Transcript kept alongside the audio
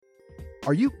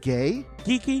Are you gay?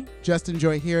 Geeky? Just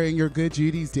enjoy hearing your good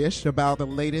Judy's dish about the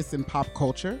latest in pop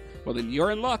culture? Well, then you're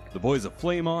in luck. The boys of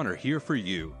Flame On are here for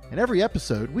you. In every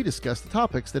episode, we discuss the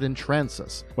topics that entrance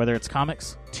us. Whether it's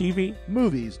comics, TV,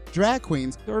 movies, drag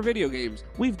queens, or video games,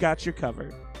 we've got you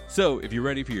covered. So, if you're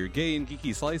ready for your gay and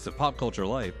geeky slice of pop culture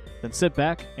life, then sit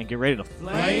back and get ready to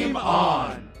Flame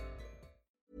on!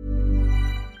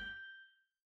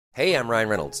 Hey, I'm Ryan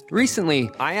Reynolds. Recently,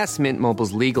 I asked Mint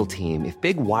Mobile's legal team if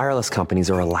big wireless companies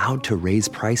are allowed to raise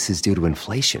prices due to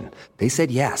inflation. They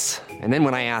said yes. And then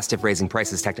when I asked if raising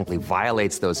prices technically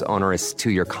violates those onerous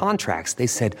two-year contracts, they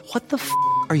said, "What the f***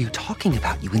 are you talking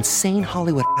about, you insane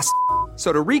Hollywood ass f-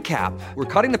 So to recap, we're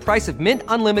cutting the price of Mint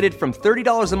Unlimited from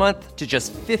 $30 a month to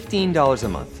just $15 a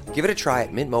month. Give it a try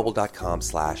at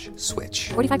mintmobile.com/switch.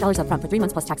 $45 up front for 3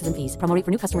 months plus taxes and fees. Promo rate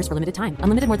for new customers for limited time.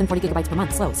 Unlimited more than 40 gigabytes per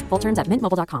month. Slows full terms at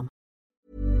mintmobile.com.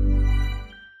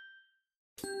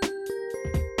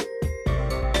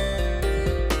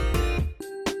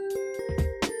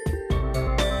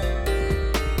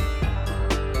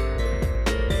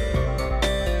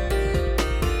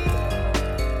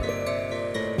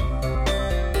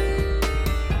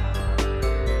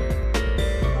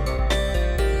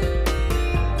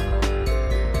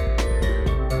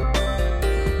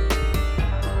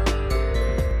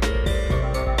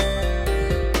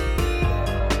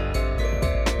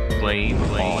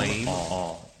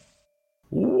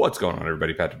 What's going on,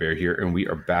 everybody? Pat the Bear here, and we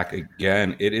are back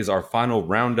again. It is our final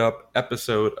roundup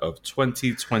episode of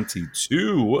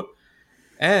 2022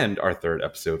 and our third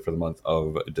episode for the month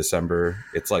of December.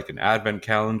 It's like an advent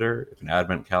calendar. If an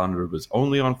advent calendar was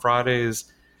only on Fridays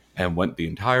and went the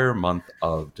entire month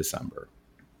of December,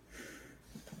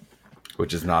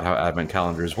 which is not how advent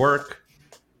calendars work,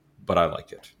 but I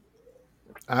like it.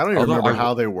 I don't even remember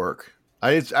how they work.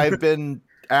 I've been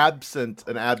absent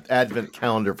an advent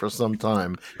calendar for some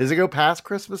time. Does it go past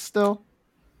Christmas still?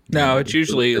 No, it's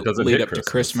usually it doesn't lead hit up to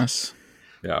Christmas.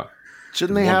 Yeah.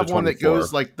 Shouldn't they have one that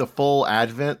goes like the full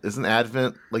Advent? Isn't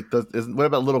Advent like what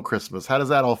about Little Christmas? How does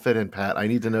that all fit in, Pat? I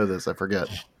need to know this. I forget.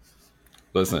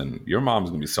 Listen, your mom's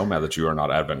gonna be so mad that you are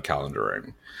not advent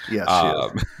calendaring. Yes, she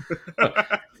is.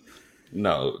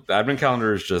 No, the advent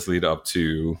calendars just lead up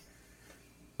to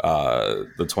the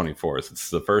 24th. It's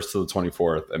the 1st to the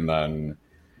 24th, and then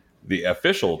the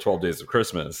official 12 days of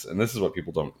Christmas, and this is what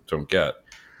people don't get.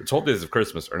 The 12 days of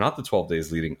Christmas are not the 12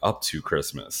 days leading up to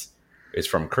Christmas. It's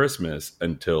from Christmas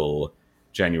until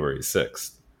January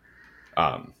 6th.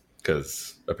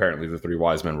 Because apparently the three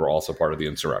wise men were also part of the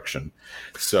insurrection.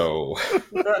 So,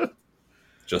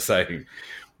 just saying.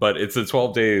 But it's the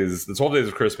 12 days. The 12 days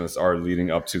of Christmas are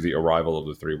leading up to the arrival of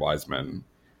the three wise men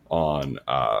on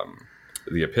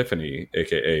the Epiphany,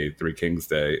 a.k.a. Three Kings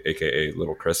Day, a.k.a.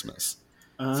 Little Christmas.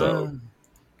 So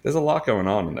there's a lot going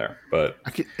on in there, but I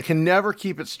can never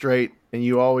keep it straight, and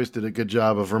you always did a good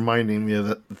job of reminding me of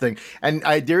the thing. And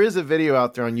there is a video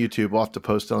out there on YouTube. We'll have to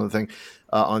post it on the thing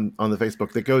on the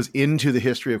Facebook that goes into the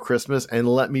history of Christmas. And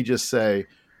let me just say,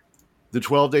 the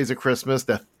 12 days of Christmas,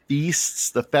 the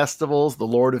feasts, the festivals, the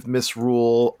Lord of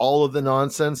Misrule, all of the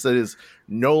nonsense that is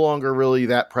no longer really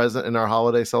that present in our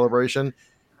holiday celebration,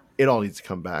 it all needs to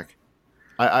come back.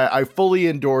 I fully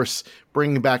endorse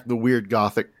bringing back the weird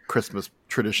Gothic Christmas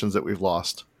traditions that we've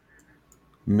lost.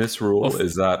 Misrule,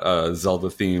 is that a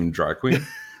Zelda-themed drag queen?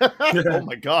 Oh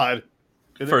my God.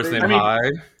 First name High,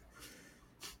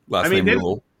 last name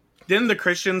Rule. Didn't the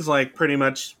Christians pretty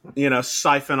much,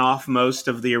 siphon off most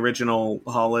of the original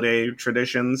holiday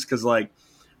traditions? Because a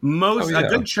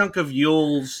good chunk of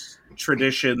Yule's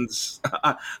traditions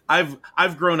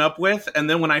I've grown up with, and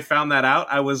then when I found that out,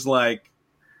 I was like,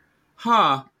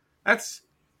 huh, that's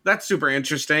super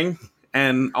interesting,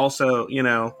 and also,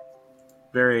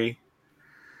 very,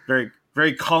 very,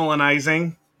 very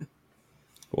colonizing.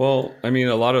 Well, I mean,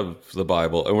 a lot of the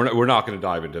Bible, and we're not going to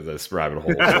dive into this rabbit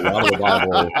hole. But a lot of the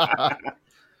Bible,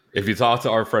 if you talk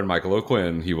to our friend Michael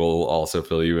O'Quinn, he will also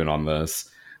fill you in on this.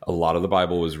 A lot of the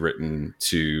Bible was written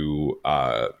to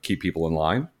keep people in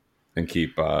line and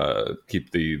keep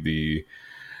the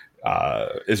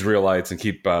Israelites and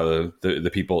keep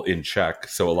the people in check.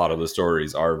 So a lot of the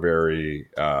stories are very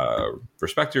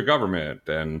respect your government,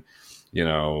 and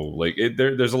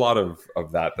there's a lot of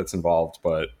that that's involved.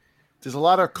 But there's a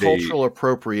lot of cultural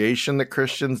appropriation that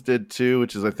Christians did too,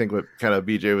 which is I think what kind of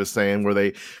BJ was saying, where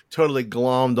they totally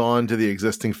glommed on to the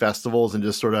existing festivals and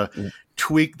just sort of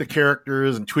tweak the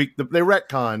characters and they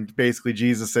retconned basically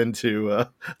Jesus into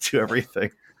to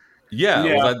everything. Yeah.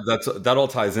 Well, that all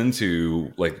ties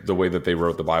into the way that they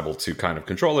wrote the Bible to kind of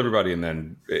control everybody, and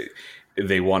then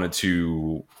they wanted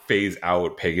to phase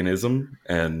out paganism,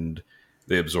 and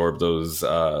they absorbed those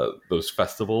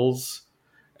festivals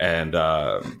And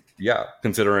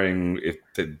considering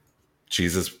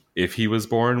Jesus, if he was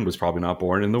born, was probably not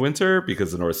born in the winter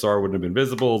because the North Star wouldn't have been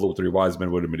visible. The three wise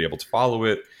men wouldn't have been able to follow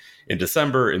it in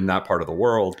December in that part of the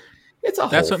world.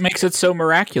 That's what makes it so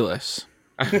miraculous.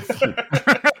 A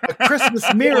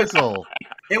Christmas miracle.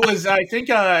 It was. I think.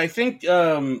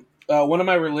 One of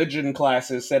my religion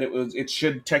classes said it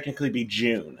should technically be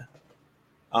June.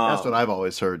 That's what I've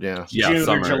always heard. Yeah, June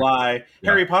summer. or July.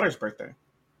 Yeah. Harry Potter's birthday.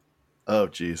 Oh,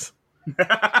 geez.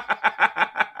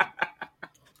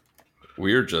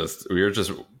 We are just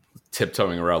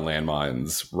tiptoeing around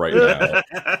landmines right now.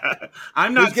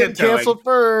 I'm not Who's getting canceled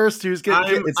first. Who's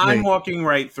getting? I'm walking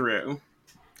right through.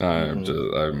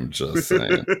 I'm just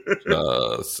saying,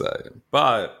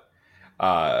 But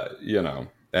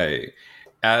hey,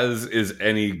 as is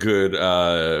any good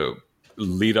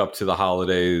lead up to the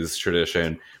holidays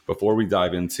tradition, before we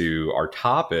dive into our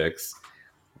topics,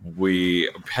 we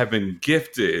have been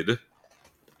gifted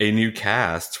a new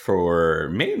cast for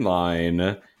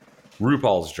mainline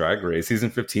RuPaul's Drag Race.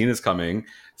 Season 15 is coming,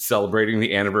 celebrating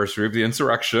the anniversary of the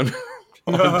insurrection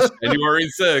on January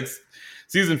 6th.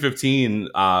 Season 15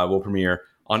 will premiere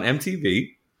on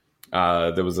MTV.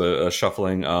 There was a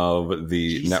shuffling of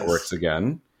the networks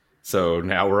again. So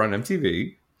now we're on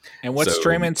MTV. And what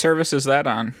streaming service is that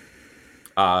on?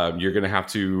 You're going to have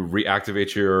to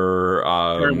reactivate your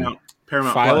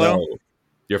Paramount Philo?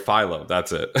 Your Philo,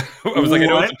 that's it. I was like, I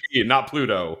know it's a P, not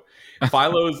Pluto.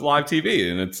 Philo's live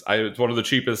TV, and it's one of the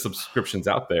cheapest subscriptions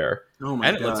out there. Oh my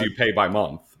God. And it lets you pay by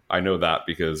month. I know that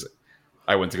because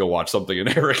I went to go watch something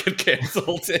and Eric had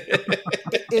canceled it.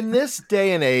 In this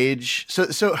day and age,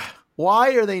 so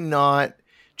why are they not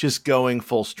just going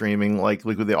full streaming like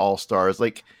with the All Stars?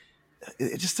 Like,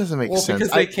 it just doesn't make sense.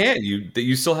 Because they can't.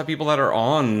 You still have people that are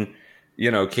on,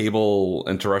 cable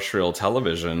and terrestrial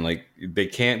television. Like, they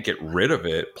can't get rid of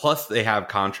it. Plus, they have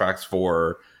contracts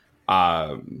for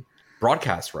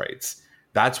broadcast rights.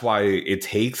 That's why it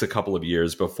takes a couple of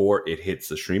years before it hits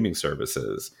the streaming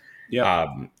services. Yeah,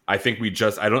 I think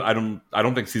I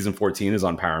don't think season 14 is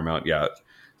on Paramount yet.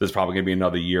 There's probably going to be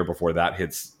another year before that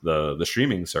hits the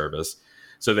streaming service.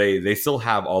 So they still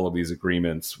have all of these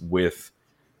agreements with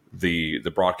the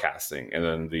broadcasting and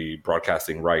then the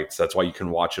broadcasting rights. That's why you can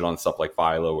watch it on stuff like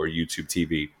Philo or YouTube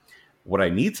TV. What I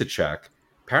need to check,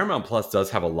 Paramount Plus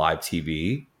does have a live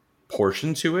TV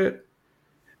portion to it.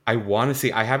 I want to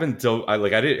see. I haven't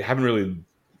really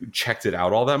checked it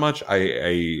out all that much.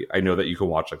 I know that you can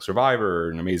watch like Survivor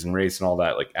and Amazing Race and all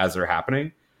that like as they're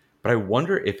happening, but I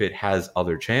wonder if it has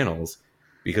other channels,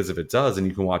 because if it does and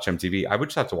you can watch MTV, I would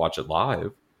just have to watch it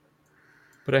live.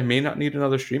 But I may not need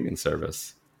another streaming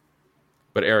service.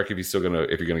 But Eric, if you're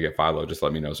gonna get Philo, just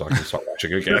let me know so I can start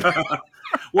watching it again.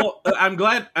 Well, I'm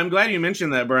glad you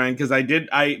mentioned that, Brian, because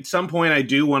at some point I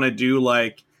do want to do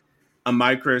like a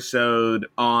microsode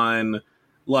on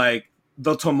like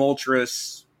the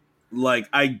tumultuous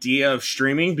like idea of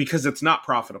streaming, because it's not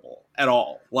profitable at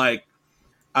all. Like,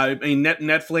 I mean,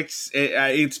 Netflix,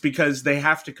 it's because they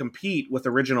have to compete with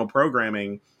original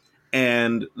programming,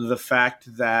 and the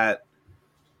fact that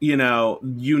you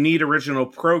need original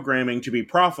programming to be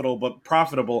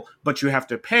profitable, but you have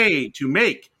to pay to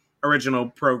make original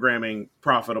programming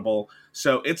profitable.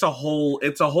 So it's a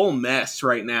whole mess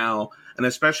right now, and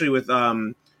especially with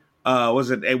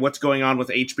what's going on with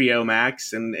HBO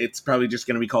Max, and it's probably just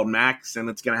going to be called Max, and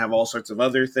it's going to have all sorts of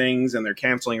other things, and they're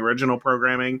canceling original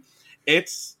programming.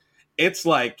 It's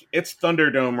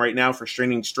Thunderdome right now for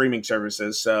streaming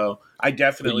services. So I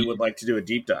definitely would like to do a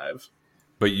deep dive.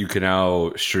 But you can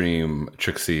now stream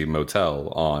Trixie Motel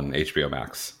on HBO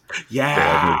Max. Yeah, they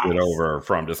have moved it over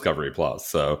from Discovery Plus.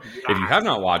 So if you have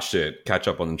not watched it, catch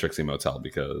up on the Trixie Motel,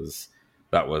 because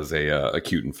that was a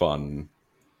cute and fun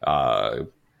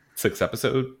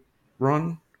 6-episode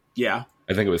run. Yeah,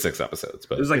 I think it was 6 episodes,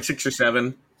 but it was like 6 or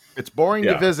 7. It's boring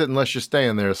to visit unless you're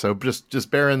staying there, so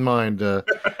just bear in mind,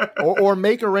 or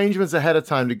make arrangements ahead of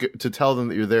time to tell them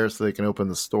that you're there so they can open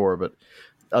the store. But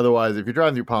otherwise, if you're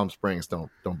driving through Palm Springs, don't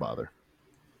bother.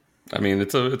 I mean,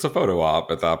 it's a photo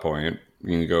op at that point.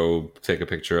 You can go take a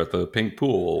picture at the pink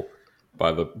pool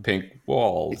by the pink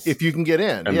walls if you can get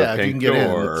in. And yeah, the pink if you can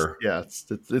get door. in,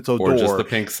 it's a or door, just the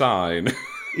pink sign.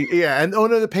 Yeah, and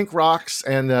the pink rocks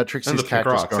and Trixie's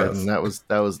Cactus Garden. Yes.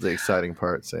 That was the exciting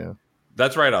part. So yeah.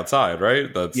 That's right outside, right?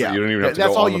 You don't even have to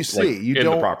that's go all on you see. You in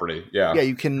don't, the property. Yeah,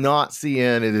 you cannot see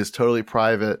in. It is totally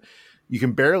private. You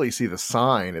can barely see the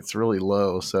sign. It's really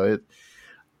low. So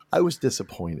I was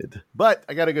disappointed, but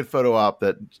I got a good photo op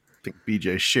that I think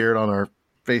BJ shared on our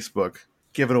Facebook,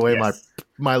 giving away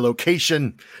my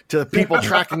location to the people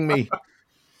tracking me.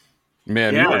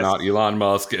 Man, you are not Elon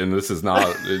Musk, and this is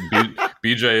not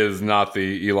BJ is not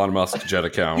the Elon Musk jet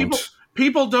account.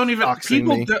 People don't even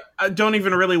Doxing don't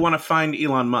even really want to find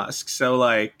Elon Musk. So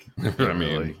like, I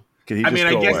mean,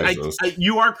 I guess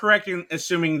you are correct in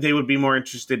assuming they would be more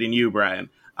interested in you, Brian.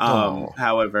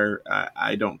 However,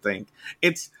 I don't think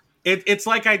it's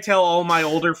like I tell all my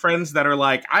older friends that are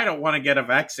like, I don't want to get a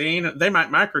vaccine. They might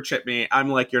microchip me. I'm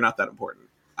like, you're not that important,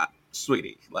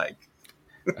 sweetie. Like,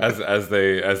 as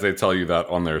they tell you that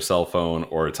on their cell phone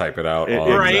or type it out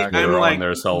on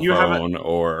their cell phone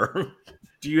or.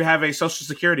 Do you have a social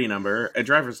security number, a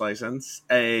driver's license,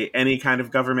 any kind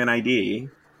of government ID?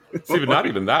 See, but not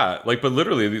even that. Like, but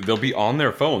literally, they'll be on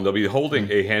their phone. They'll be holding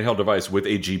a handheld device with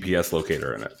a GPS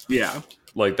locator in it. Yeah.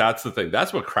 Like, that's the thing.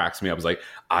 That's what cracks me up. I was like,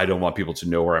 I don't want people to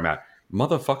know where I'm at.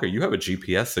 Motherfucker, you have a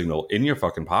GPS signal in your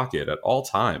fucking pocket at all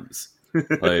times.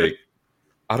 Like,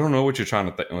 I don't know what you're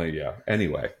trying to think. Like, yeah.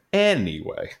 Anyway.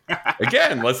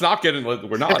 Again, let's not get in.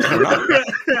 We're not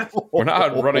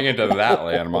running into that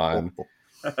landmine.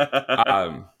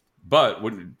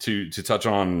 But to touch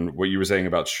on what you were saying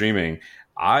about streaming,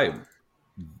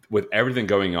 with everything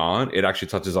going on, it actually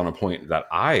touches on a point that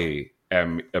I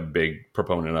am a big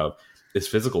proponent of, is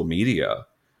physical media.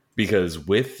 Because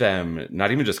with them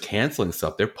not even just canceling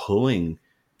stuff, they're pulling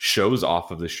shows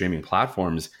off of the streaming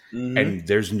platforms, and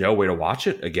there's no way to watch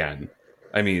it again.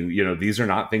 I mean, these are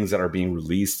not things that are being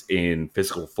released in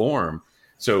physical form.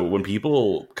 So when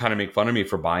people kind of make fun of me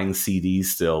for buying CDs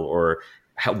still or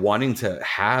wanting to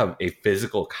have a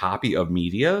physical copy of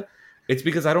media, it's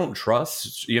because I don't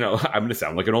trust, I'm going to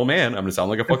sound like an old man. I'm going to sound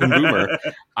like a fucking boomer.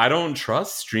 I don't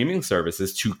trust streaming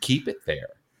services to keep it there,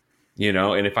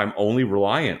 and if I'm only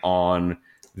reliant on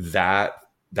that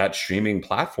streaming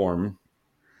platform,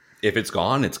 if it's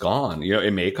gone, it's gone.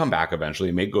 It may come back eventually.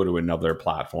 It may go to another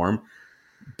platform.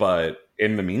 But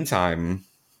in the meantime,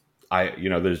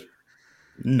 there's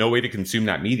no way to consume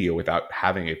that media without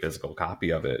having a physical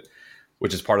copy of it,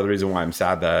 which is part of the reason why I'm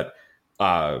sad that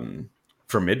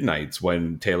for Midnights,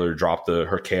 when Taylor dropped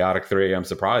her chaotic 3 a.m.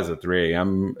 surprise, the 3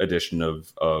 a.m. edition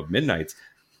of Midnights,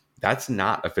 that's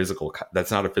not a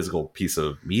physical piece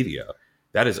of media.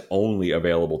 That is only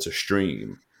available to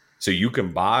stream. So you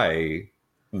can buy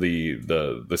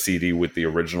the CD with the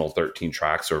original 13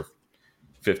 tracks or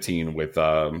 15 with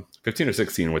 15 or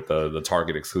 16 with the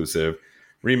Target exclusive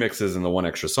remixes and the one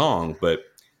extra song, but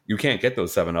you can't get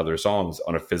those 7 other songs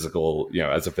on a physical,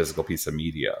 as a physical piece of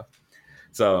media.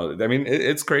 So I mean,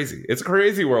 it's crazy. It's a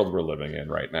crazy world we're living in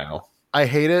right now. I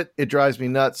hate it. It drives me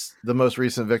nuts. The most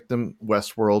recent victim,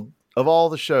 Westworld, of all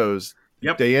the shows,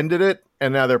 they ended it,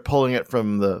 and now they're pulling it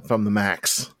from the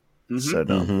Max. Mm-hmm. So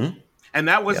dumb. Mm-hmm. And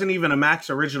that wasn't even a Max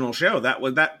original show.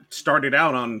 That started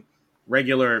out on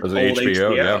regular old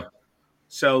HBO. Yeah.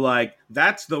 So like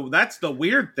that's the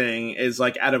weird thing is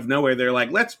like out of nowhere they're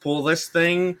like, let's pull this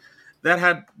thing that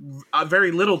had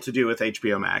very little to do with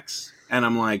HBO Max, and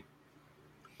I'm like,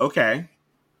 okay,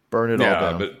 burn it all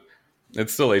down. But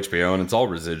it's still HBO and it's all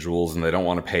residuals, and they don't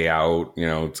want to pay out.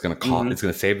 It's going to cost. It's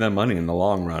going to save them money in the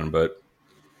long run, but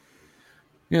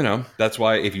that's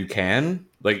why if you can,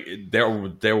 like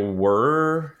there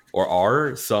were or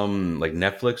are some like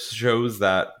Netflix shows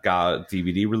that got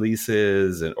DVD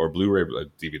releases or Blu-ray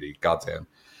DVD. Goddamn,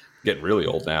 getting really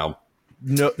old now.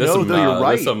 No, you're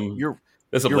right. There's some you're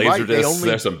Laserdiscs.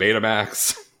 There's some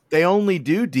Betamax. They only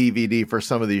do DVD for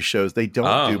some of these shows. They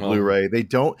don't do Blu-ray. They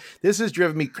don't. This has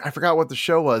driven me. I forgot what the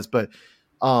show was, but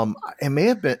it may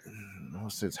have been.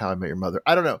 It's How I Met Your Mother.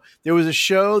 I don't know. There was a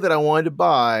show that I wanted to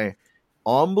buy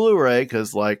on Blu-ray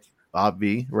because, like,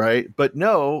 obvi, right? But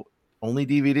no, only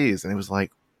DVDs, and it was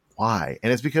like, why?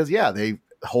 And it's because they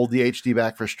hold the HD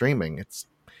back for streaming.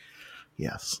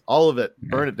 All of it.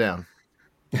 Burn it down.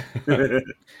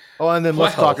 And then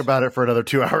let's talk about it for another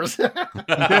 2 hours.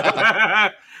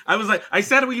 I was like, I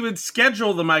said we would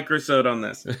schedule the microsode on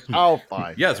this. Oh,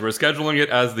 fine. Yes, we're scheduling it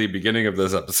as the beginning of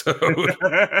this episode.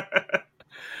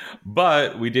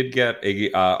 But we did get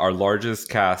our largest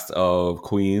cast of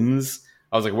queens.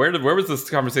 I was like, where was this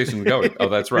conversation going? Oh,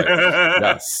 that's right.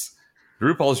 Yes.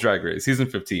 RuPaul's Drag Race, season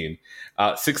 15.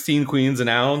 16 queens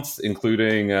announced,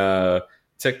 including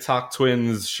TikTok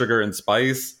twins Sugar and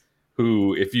Spice,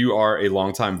 who, if you are a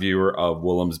longtime viewer of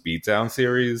Willem's Beatdown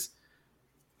series,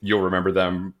 you'll remember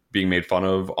them being made fun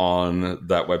of on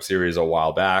that web series a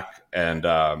while back. And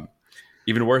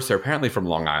even worse, they're apparently from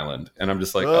Long Island. And I'm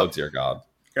just like, oh, dear God.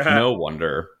 No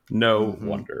wonder. No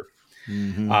wonder.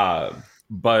 Mm-hmm.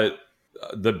 But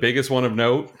the biggest one of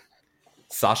note,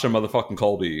 Sasha motherfucking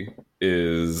Colby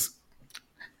is,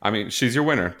 she's your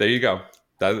winner. There you go.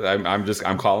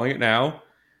 I'm calling it now.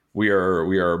 We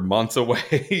are months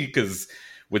away because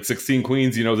with 16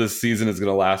 queens, this season is going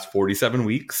to last 47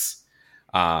 weeks.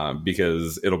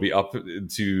 because it'll be up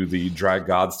to the drag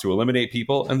gods to eliminate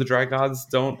people, and the drag gods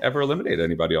don't ever eliminate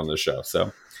anybody on this show.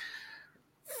 So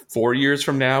 4 years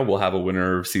from now, we'll have a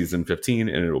winner of season 15,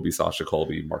 and it'll be Sasha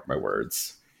Colby. Mark my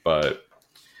words. But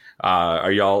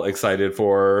are y'all excited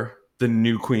for the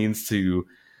new queens to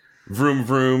vroom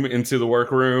vroom into the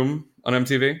workroom on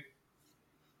MTV?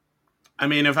 I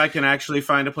mean, if I can actually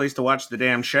find a place to watch the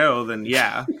damn show, then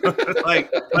yeah.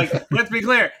 like, let's be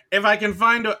clear. If I can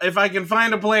find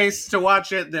a place to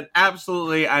watch it, then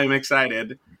absolutely, I'm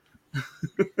excited.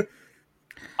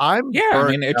 I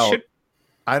mean, it should.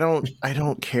 I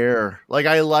don't care. Like,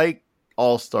 I like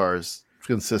All Stars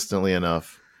consistently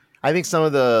enough. I think some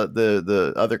of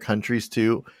the other countries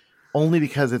too, only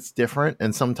because it's different,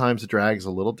 and sometimes the drag's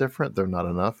a little different. They're not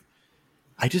enough.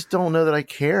 I just don't know that I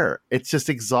care. It's just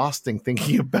exhausting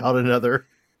thinking about another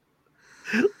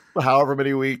however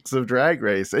many weeks of Drag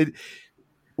Race.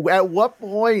 At what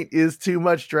point is too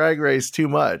much Drag Race too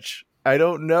much? I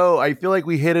don't know. I feel like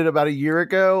we hit it about a year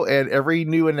ago, and every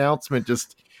new announcement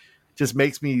just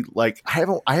makes me like, I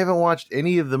haven't watched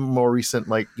any of the more recent,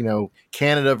 like,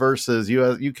 Canada versus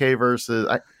US, UK versus.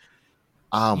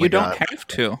 You don't have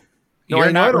to. No,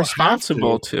 you're not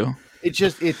responsible to. It's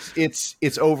just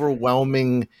it's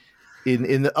overwhelming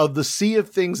of the sea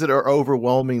of things that are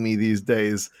overwhelming me these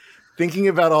days. Thinking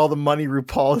about all the money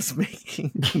RuPaul is making,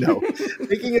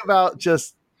 thinking about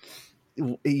just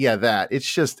that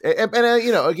it's just and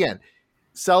again,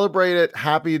 celebrate it.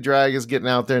 Happy drag is getting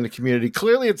out there in the community.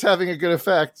 Clearly, it's having a good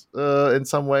effect in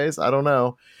some ways. I don't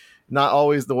know, not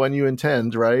always the one you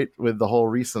intend, right? With the whole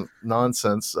recent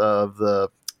nonsense of the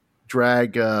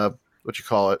drag,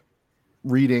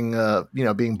 reading,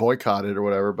 being boycotted or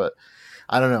whatever. But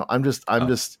I don't know. I'm just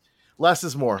less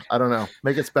is more. I don't know.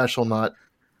 Make it special, not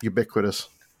ubiquitous.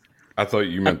 I thought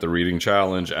you meant the reading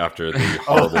challenge after the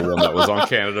horrible one that was on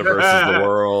Canada versus the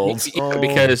World.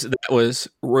 Because that was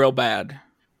real bad.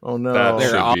 Oh no,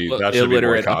 that should be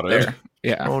boycotted.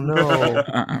 Yeah. Oh no.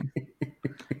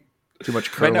 Too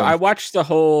much curling. But no, I watched the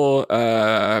whole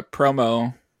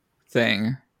promo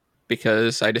thing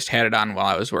because I just had it on while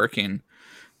I was working.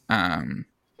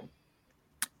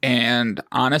 And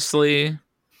honestly,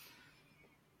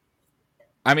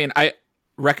 I mean, I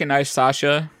recognize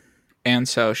Sasha, and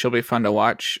so she'll be fun to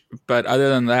watch. But other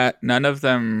than that, none of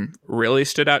them really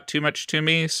stood out too much to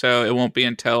me. So it won't be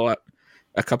until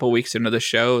a couple weeks into the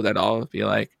show that I'll be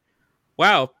like,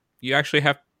 wow, you actually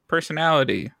have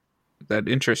personality that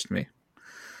interests me.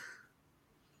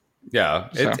 Yeah,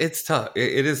 So. It's tough.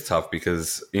 It is tough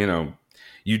because,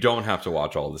 you don't have to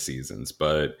watch all the seasons,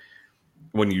 but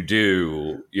when you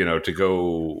do, to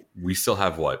go, we still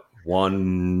have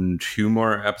 1-2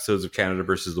 more episodes of Canada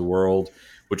versus the World,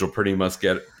 which will pretty much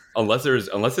get, unless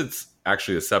it's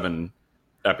actually a 7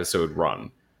 episode run.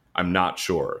 I'm not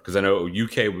sure, because I know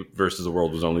UK versus the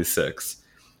World was only 6.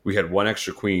 We had 1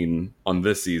 extra queen on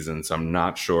this season, so I'm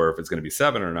not sure if it's going to be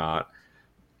 7 or not.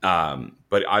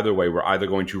 But either way, we're either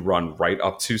going to run right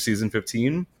up to season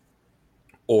 15,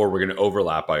 or we're going to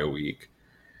overlap by a week.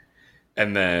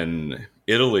 And then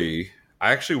Italy,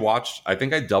 I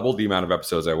think I doubled the amount of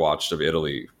episodes I watched of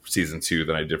Italy season 2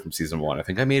 than I did from season 1. I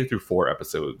think I made it through 4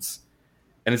 episodes.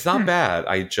 And it's not bad.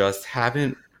 I just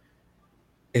haven't,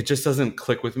 it just doesn't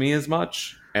click with me as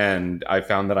much. And I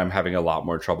found that I'm having a lot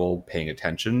more trouble paying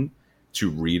attention to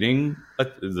reading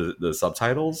the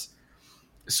subtitles.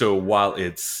 So while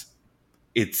it's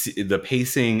the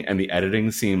pacing and the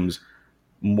editing seems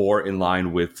more in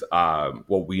line with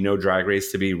what we know Drag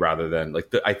Race to be, rather than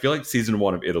I feel like season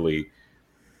 1 of Italy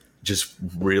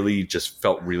just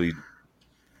felt really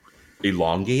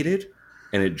elongated,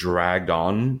 and it dragged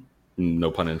on,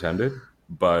 no pun intended.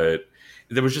 But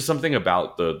there was just something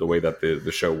about the way that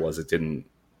the show was.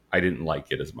 I didn't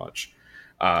like it as much.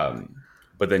 But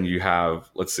then you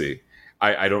have, let's see,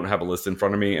 I don't have a list in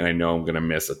front of me, and I know I'm going to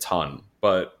miss a ton.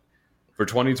 But for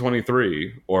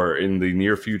 2023, or in the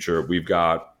near future, we've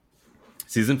got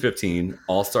season 15,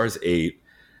 All Stars 8.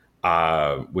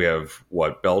 We have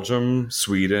Belgium,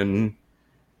 Sweden,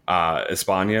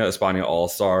 España All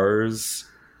Stars,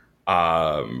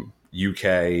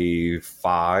 UK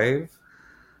 5,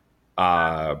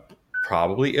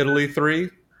 probably Italy 3.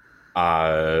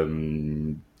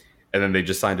 And then they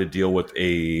just signed a deal with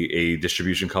a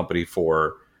distribution company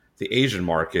for the Asian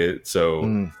market.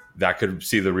 So that could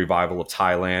see the revival of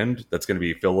Thailand. That's going to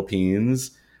be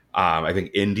Philippines. I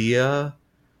think India.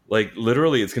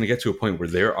 Literally, it's going to get to a point where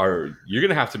you're going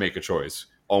to have to make a choice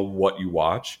on what you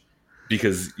watch,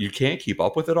 because you can't keep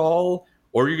up with it all,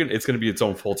 or it's going to be its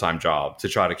own full-time job to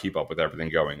try to keep up with everything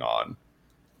going on.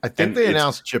 I think they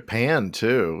announced Japan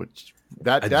too.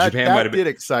 That did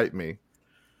excite me.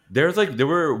 there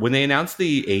were when they announced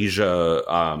the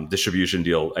Asia distribution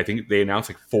deal. I think they announced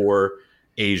like 4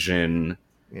 Asian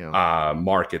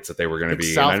markets that they were going to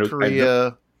be. South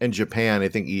Korea and Japan, I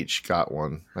think each got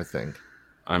one. I think.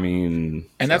 I mean,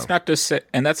 and that's not to say,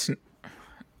 and that's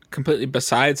completely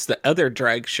besides the other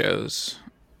drag shows.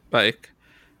 Like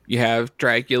you have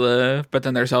Dragula, but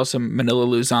then there's also Manila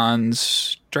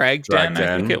Luzon's Drag Den,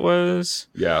 I think it was.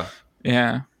 Yeah.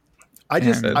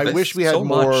 I wish we had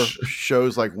more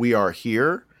shows like We Are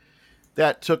Here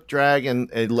that took drag in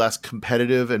a less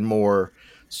competitive and more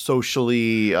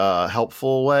socially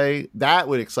helpful way. That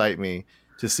would excite me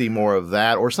to see more of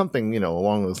that, or something,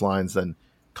 along those lines than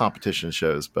competition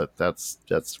shows. But that's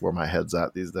where my head's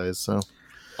at these days. So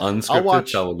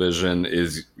unscripted television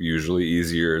is usually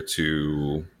easier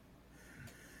to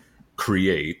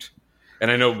create.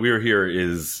 And I know We're Here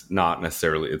is not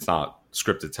necessarily, it's not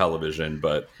scripted television,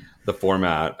 but the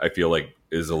format I feel like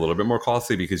is a little bit more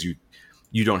costly because you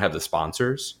don't have the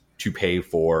sponsors to pay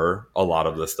for a lot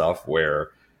of the stuff,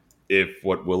 where if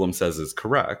what Willem says is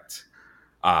correct,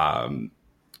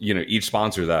 each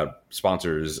sponsor that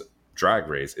sponsors Drag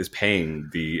Race is paying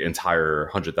the entire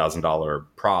 $100,000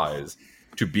 prize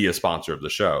to be a sponsor of the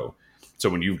show. So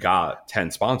when you've got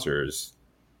 10 sponsors,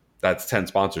 that's 10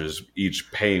 sponsors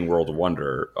each paying World of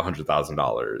Wonder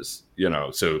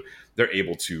 $100,000, so they're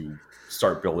able to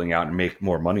start building out and make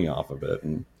more money off of it.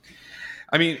 And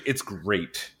I mean, it's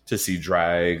great to see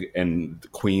drag and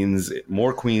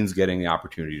more queens getting the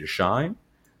opportunity to shine.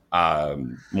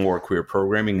 More queer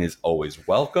programming is always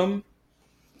welcome.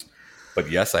 But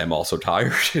yes, I am also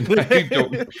tired, and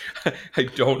I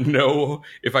don't know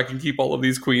if I can keep all of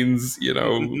these queens,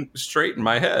 straight in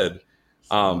my head.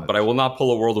 But I will not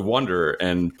pull a World of Wonder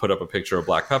and put up a picture of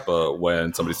Black Peppa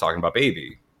when somebody's talking about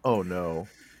Baby. Oh no,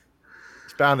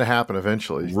 it's bound to happen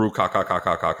eventually. Roo ka ka ka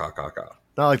ka ka ka ka ka.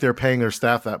 Not like they're paying their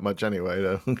staff that much anyway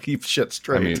to keep shit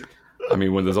straight. I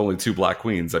mean, when there's only 2 black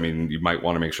queens, I mean, you might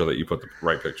want to make sure that you put the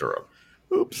right picture up.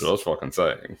 Oops. Just fucking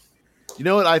saying. You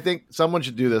know what? I think someone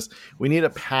should do this. We need a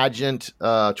pageant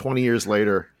 20 years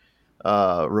later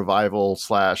revival /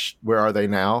 Where Are They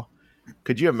Now?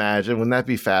 Could you imagine? Wouldn't that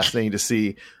be fascinating to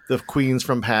see the queens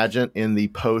from pageant in the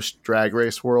post Drag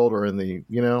Race world, or in the,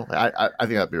 I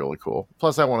think that'd be really cool.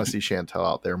 Plus, I want to see Chantel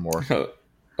out there more. I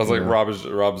was like,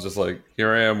 Rob's just like,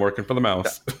 here I am working for the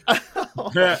mouse.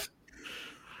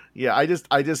 Yeah, I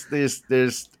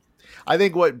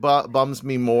think what bums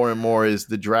me more and more is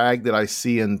the drag that I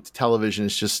see in television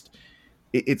is just,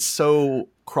 it's so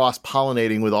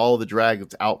cross-pollinating with all of the drag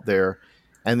that's out there.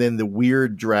 And then the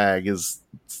weird drag is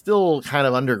still kind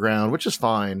of underground, which is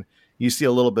fine. You see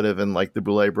a little bit of in like the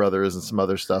Boulet Brothers and some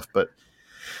other stuff. But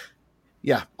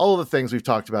yeah, all of the things we've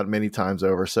talked about many times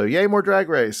over. So yay, more Drag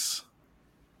Race.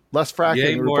 Less fracking,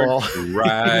 yay, RuPaul. More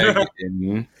drag.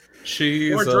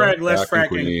 She's more drag, less fracking.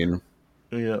 Queen.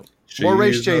 Yeah. More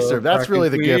Race Chaser. That's really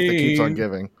the gift that keeps on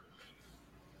giving.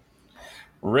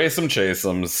 Race 'em, chase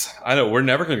 'ems. I know we're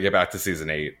never going to get back to season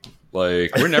 8.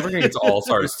 Like, we're never going to get to All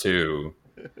Stars 2.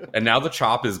 And now the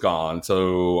chop is gone,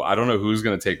 so I don't know who's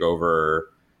going to take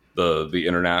over the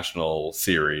international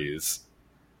series.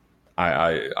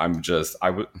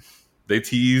 They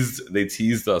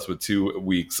teased us with 2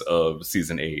 weeks of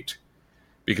season 8,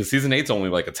 because season 8's only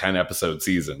like a 10 episode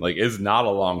season. Like, it's not a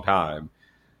long time.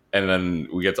 And then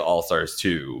we get to All Stars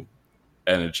 2,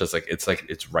 and it's just like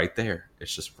it's right there.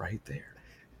 It's just right there.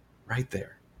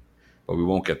 But we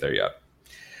won't get there yet.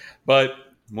 But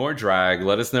more drag.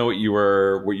 Let us know what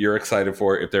you're excited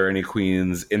for. If there are any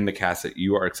queens in the cast that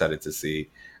you are excited to see,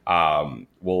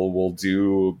 we'll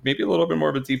do maybe a little bit more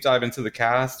of a deep dive into the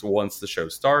cast once the show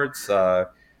starts. There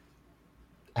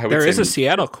is a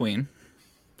Seattle queen.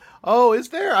 Oh, is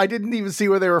there? I didn't even see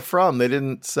where they were from. They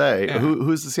didn't say. Yeah.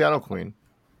 Who's the Seattle queen?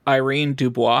 Irene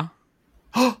Dubois.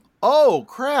 Oh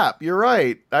crap! You're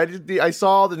right. I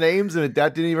saw the names and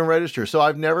that didn't even register. So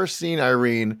I've never seen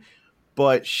Irene,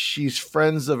 but she's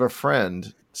friends of a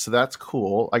friend, so that's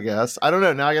cool. I guess I don't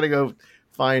know. Now I got to go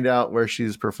find out where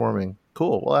she's performing.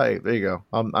 Cool. Well, hey, there you go.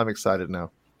 I'm excited now.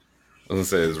 I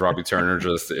was gonna say, is Robbie Turner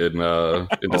just in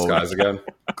disguise again?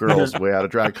 Girls way out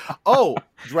of drag. Oh,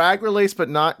 drag release, but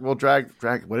not drag.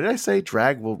 What did I say?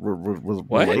 Drag will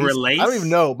Release? I don't even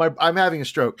know. I'm having a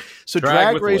stroke. So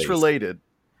drag race related.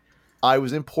 I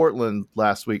was in Portland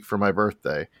last week for my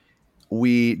birthday.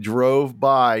 We drove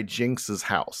by Jinx's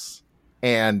house,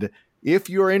 and if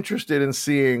you're interested in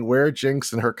seeing where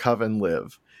Jinx and her coven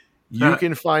live, you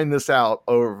can find this out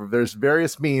over. There's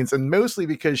various means, and mostly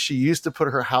because she used to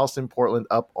put her house in Portland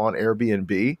up on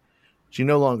Airbnb. She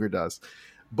no longer does.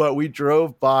 But we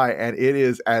drove by, and it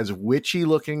is as witchy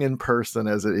looking in person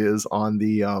as it is on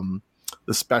the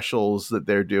the specials that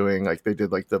they're doing. Like they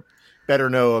did like the Better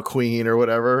Know a Queen or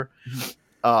whatever.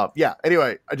 Yeah.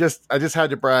 Anyway, I just had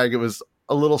to brag. It was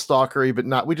a little stalkery, but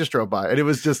not. We just drove by, and it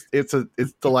was just it's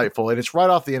delightful, and it's right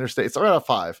off the interstate. It's right off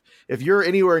 5. If you're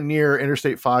anywhere near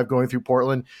Interstate 5 going through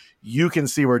Portland, you can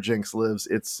see where Jinx lives.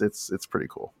 It's pretty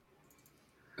cool.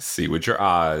 See with your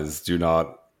eyes. Do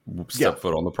not step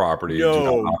foot on the property. No. Do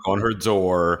not knock on her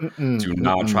door. Do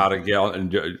not try to get on.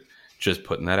 And just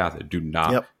putting that out there. Do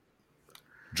not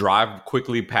drive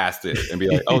quickly past it and be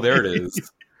like, "Oh, there it is."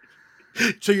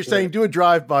 So you're saying do a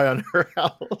drive-by on her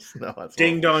house? No, that's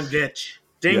ding-dong ditch.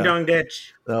 Ding-dong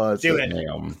ditch. No, do it.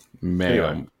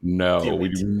 Ma'am. No, we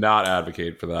do not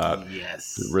advocate for that.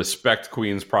 Yes. Respect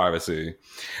Queen's privacy.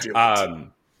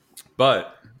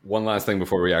 But one last thing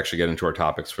before we actually get into our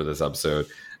topics for this episode.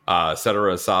 Set her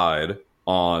aside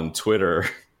on Twitter.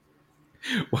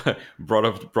 brought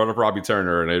up Robbie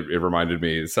Turner, and it reminded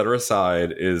me. Set her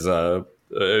aside is a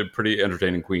pretty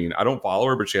entertaining queen. I don't follow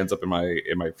her, but she ends up in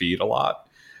my feed a lot.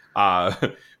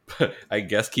 But I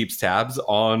guess keeps tabs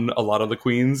on a lot of the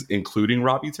queens, including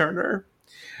Robbie Turner.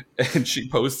 And she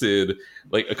posted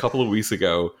like a couple of weeks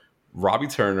ago, Robbie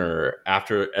Turner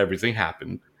after everything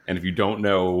happened. And if you don't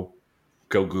know,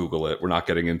 go Google it. We're not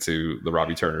getting into the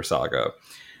Robbie Turner saga.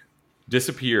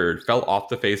 Disappeared, fell off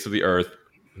the face of the earth,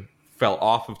 fell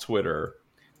off of Twitter,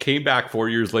 came back 4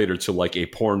 years later to like a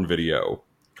porn video.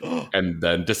 And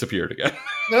then disappeared again.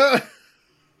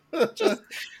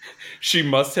 She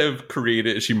must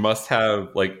have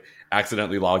like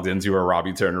accidentally logged into her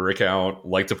Robbie Turner account,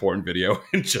 liked a porn video,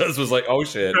 and just was like, "Oh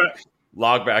shit!"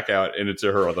 Log back out and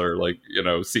into her other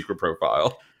secret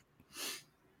profile.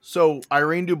 So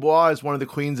Irene Dubois is one of the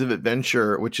queens of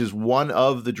Adventure, which is one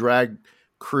of the drag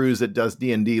crews that does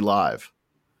D&D live.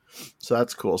 So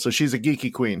that's cool. So she's a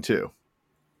geeky queen too.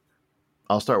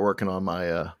 I'll start working on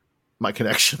my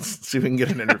connections, see if we can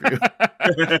get an interview.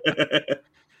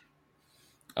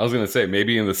 I was going to say,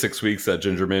 maybe in the 6 weeks that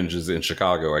Ginger Minge is in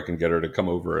Chicago, I can get her to come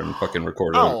over and fucking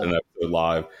record an episode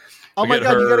live. Oh my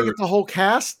God, you got to get the whole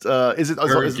cast? Is it the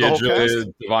whole cast?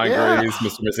 Divine Grace,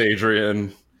 Mr. Miss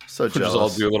Adrian. So jealous. We'll just all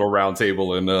do a little round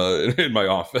table in my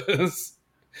office.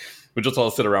 We'll just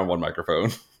all sit around one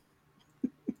microphone.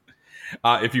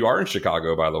 If you are in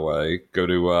Chicago, by the way, go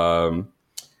to...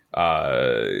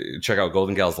 check out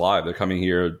Golden Gals Live. They're coming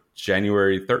here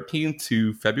January 13th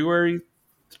to February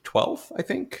 12th, I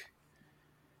think.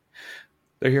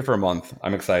 They're here for a month.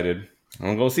 I'm excited. I'm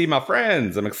gonna go see my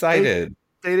friends. I'm excited.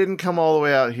 They didn't come all the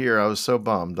way out here. I was so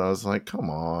bummed. I was like, come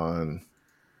on.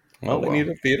 Well, they need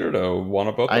a theater to want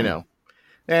to book them. I know.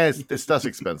 It's stuff's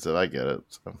expensive. I get it.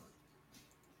 So.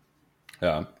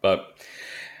 Yeah, but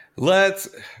let's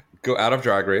go out of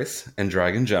Drag Race and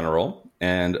drag in general.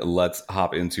 And let's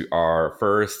hop into our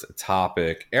first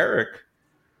topic. Eric,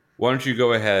 why don't you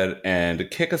go ahead and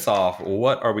kick us off?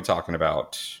 What are we talking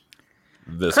about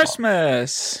this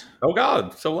Christmas? Month? Oh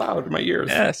God, so loud in my ears.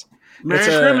 Yes. Merry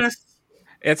Christmas.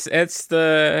 It's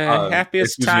the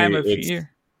happiest time of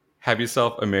year. Have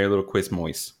yourself a merry little quiz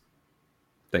moist.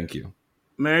 Thank you.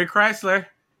 Merry Chrysler.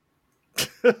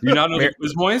 You not know the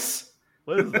quiz moist?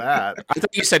 What is that? I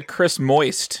thought you said Chris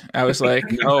Moist. I was like,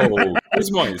 no,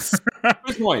 Chris Moist.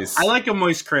 Chris Moist. I like a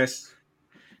moist Chris.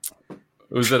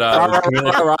 Was it right? Was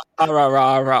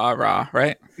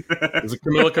it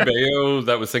Camila Cabello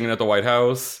that was singing at the White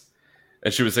House?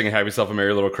 And she was singing Have Yourself a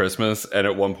Merry Little Christmas. And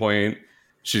at one point,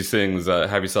 she sings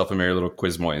Have Yourself a Merry Little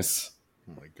Quiz Moist.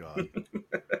 Oh my God.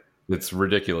 It's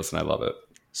ridiculous, and I love it.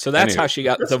 So that's how she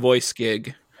got the voice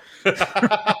gig.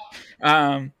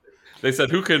 They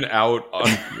said, who can out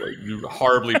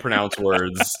horribly pronounce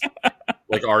words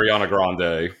like Ariana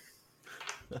Grande?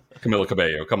 Camila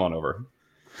Cabello, come on over.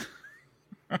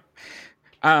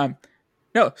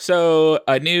 No, so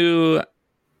a new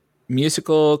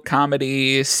musical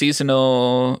comedy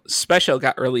seasonal special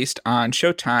got released on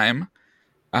Showtime.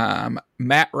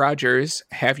 Matt Rogers,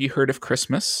 Have You Heard of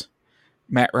Christmas?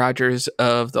 Matt Rogers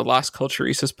of the Las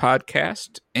Culturistas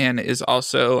podcast, and is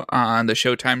also on the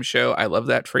Showtime show I Love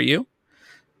That For You,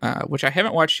 which I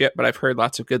haven't watched yet, but I've heard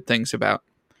lots of good things about.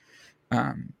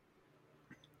 And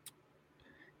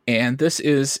this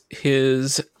is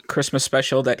his Christmas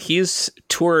special that he's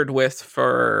toured with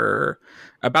for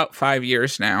about 5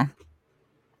 years now.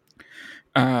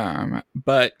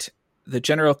 But the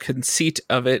general conceit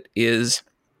of it is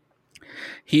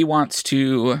he wants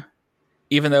to,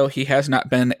 even though he has not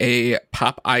been a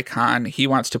pop icon, he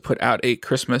wants to put out a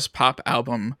Christmas pop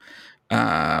album,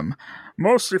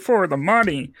 mostly for the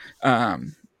money,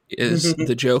 is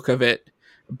the joke of it.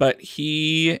 But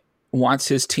he wants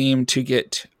his team to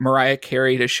get Mariah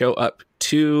Carey to show up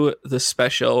to the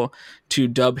special to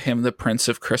dub him the Prince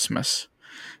of Christmas.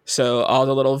 So all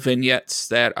the little vignettes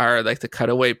that are like the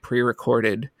cutaway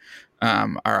pre-recorded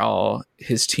are all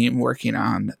his team working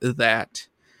on that,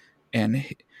 and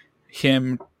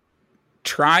him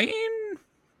trying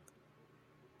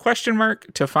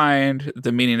to find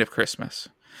the meaning of Christmas,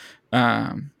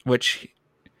 which,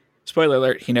 spoiler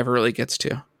alert, he never really gets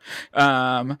to.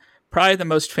 Probably the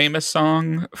most famous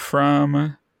song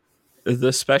from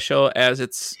the special, as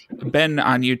it's been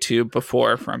on YouTube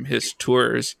before from his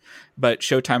tours, but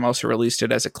Showtime also released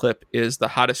it as a clip, is The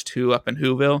Hottest Who Up in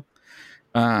Whoville,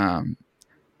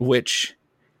 which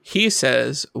he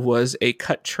says was a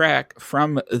cut track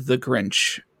from The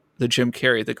Grinch, the Jim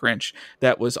Carrey The Grinch,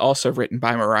 that was also written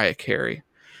by Mariah Carey.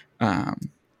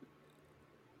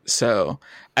 So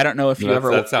I don't know if you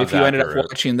ended up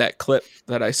watching that clip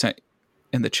that I sent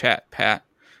in the chat, Pat.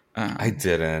 I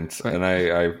didn't, and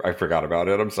I forgot about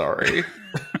it. I'm sorry.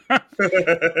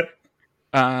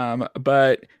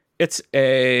 But it's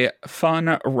a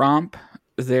fun romp.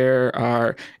 There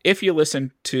are, if you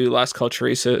listen to Las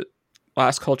Culturistas,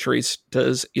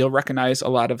 you'll recognize a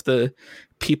lot of the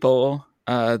people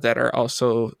that are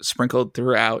also sprinkled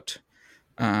throughout,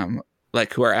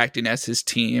 like who are acting as his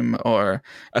team, or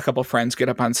a couple friends get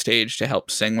up on stage to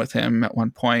help sing with him at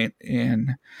one point.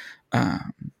 And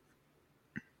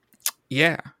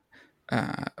BJ,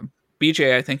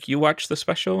 I think you watched the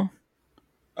special.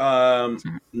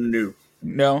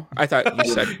 No, I thought you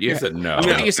said you said no. I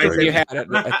mean, you said you had it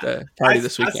at the party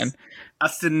this weekend. I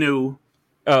said no.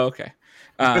 Oh, okay.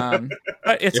 But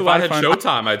it's a lot of fun. If I had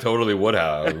Showtime, I totally would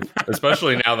have.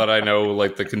 Especially now that I know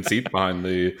like the conceit behind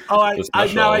the. The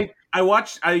special. I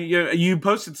watched. You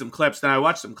posted some clips, and I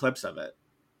watched some clips of it.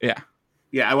 Yeah,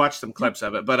 I watched some clips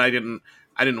of it, but I didn't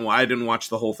watch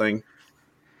the whole thing.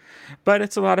 But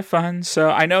it's a lot of fun.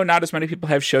 So I know not as many people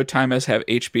have Showtime as have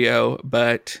HBO,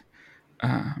 but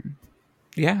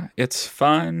it's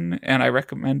fun, and I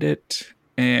recommend it,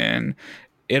 and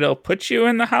it'll put you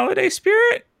in the holiday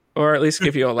spirit, or at least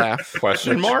give you a laugh.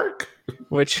 Question mark?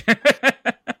 Which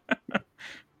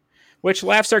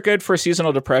laughs are good for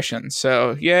seasonal depression.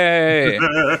 So yay!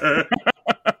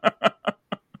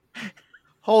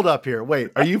 Hold up here.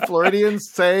 Wait, are you Floridians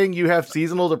saying you have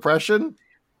seasonal depression?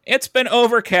 It's been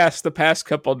overcast the past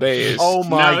couple days. Oh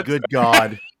my good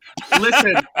God.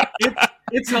 Listen,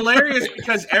 it's hilarious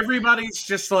because everybody's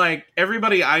just like,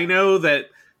 everybody I know that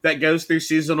goes through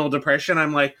seasonal depression,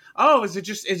 I'm like, oh, is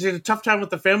it a tough time with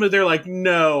the family? They're like,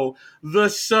 no, the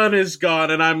sun is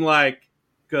gone. And I'm like,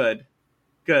 good.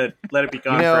 Let it be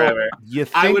gone forever.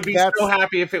 I would be so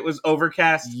happy if it was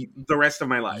overcast the rest of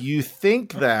my life. You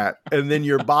think that, and then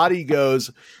your body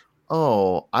goes,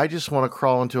 oh, I just want to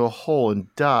crawl into a hole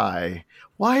and die.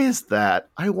 Why is that?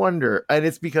 I wonder. And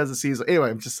it's because of season. Anyway,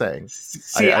 I'm just saying.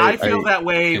 See, I feel that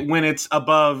way when it's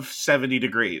above 70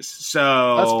 degrees.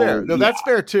 So that's fair. No, that's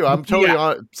fair too. I'm totally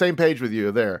on same page with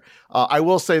you there. I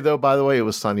will say though, by the way, it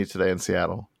was sunny today in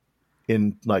Seattle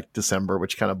in like December,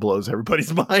 which kind of blows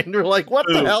everybody's mind. We're like, what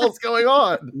the hell is going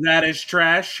on? That is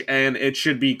trash, and it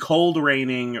should be cold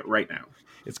raining right now.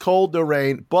 It's cold to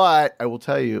rain, but I will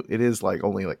tell you, it is like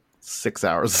only like 6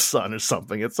 hours of sun or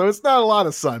something. So it's not a lot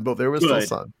of sun, but there was still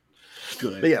sun.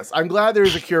 Good. But yes, I'm glad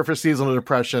there's a cure for seasonal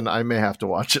depression. I may have to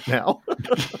watch it now.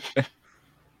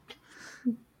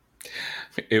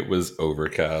 It was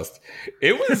overcast.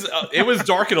 It was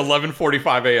dark at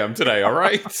 11:45 a.m. today. All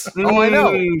right. Oh, I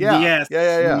know. Yeah.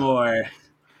 Yeah. More.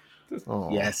 Oh.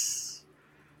 Yes.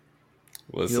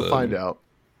 Listen, you'll find out.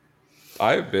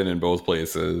 I've been in both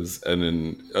places,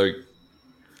 and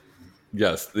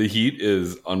yes, the heat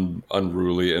is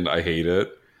unruly, and I hate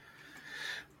it.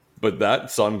 But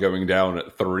that sun going down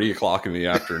at 3 o'clock in the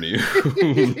afternoon.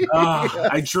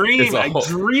 I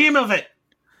dream of it.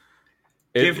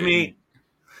 Give me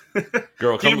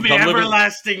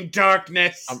everlasting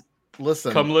darkness.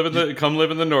 Listen, come live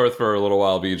in the north for a little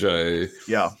while, BJ.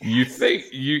 Yeah, you think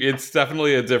it's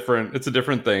definitely a different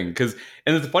thing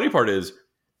and the funny part is,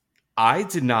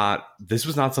 this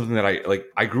was not something that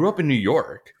I grew up in New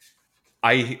York.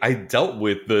 I dealt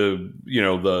with the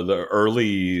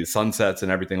early sunsets and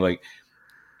everything. Like,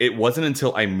 it wasn't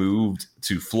until I moved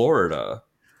to Florida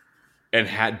and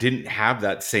didn't have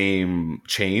that same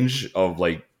change of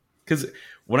like, because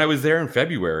when I was there in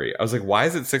February, I was like, why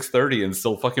is it 6:30 and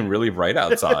still fucking really bright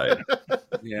outside?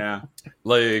 Yeah.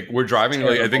 Like, we're driving,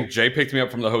 like, I think Jay picked me up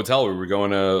from the hotel. We were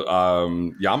going to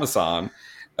Yamasan,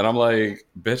 and I'm like,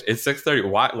 bitch, it's 6:30.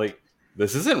 Why? Like,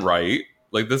 this isn't right.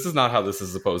 Like, this is not how this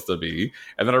is supposed to be.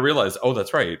 And then I realized, oh,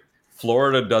 that's right.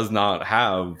 Florida does not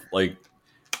have, like,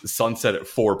 sunset at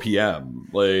 4 p.m.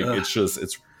 Like, it's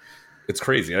It's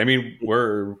crazy. I mean,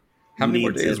 we're how many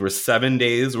more days? We're 7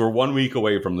 days. We're 1 week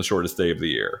away from the shortest day of the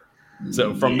year.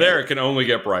 So from there, it can only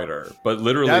get brighter. But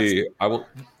literally,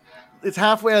 it's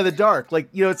halfway out of the dark. Like,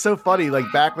 it's so funny. Like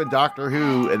back when Doctor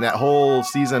Who and that whole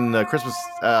season Christmas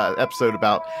episode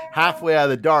about halfway out of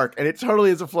the dark, and it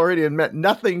totally as a Floridian meant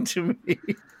nothing to me.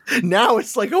 Now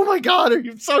it's like, oh my God, are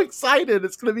you so excited?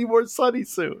 It's going to be more sunny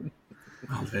soon.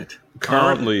 Love it.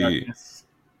 Currently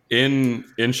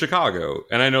in Chicago,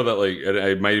 and I know that like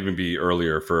it might even be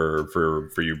earlier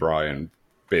for you, Brian,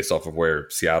 based off of where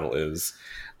Seattle is.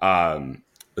 The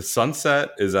sunset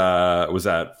was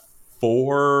at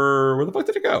 4. Where the fuck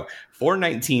did it go?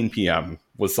 4:19 p.m.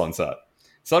 was sunset.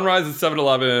 Sunrise at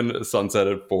 7:11. Sunset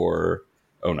at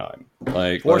 4:09.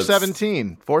 Like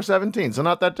 4:17. 4:17. So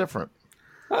not that different.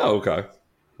 Oh, okay.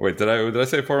 Wait, did I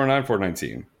say 4:09?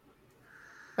 4:19.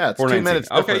 Yeah, it's 2 minutes.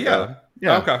 Okay, yeah.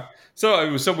 Okay.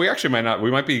 So we actually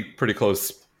might be pretty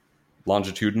close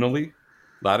longitudinally.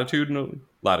 Latitude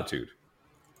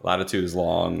is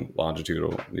long,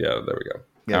 longitudinal. Yeah, there we go.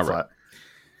 Yeah, all right.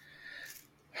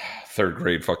 Third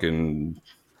grade fucking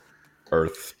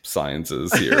earth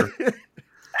sciences here.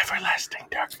 Everlasting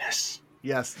darkness.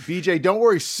 Yes, BJ, don't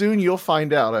worry. Soon you'll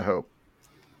find out, I hope.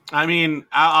 I mean,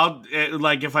 I'll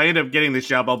like if I end up getting this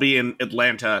job, I'll be in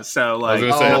Atlanta. So like, I was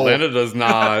going to say Atlanta does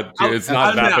not. It's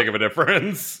not that big of a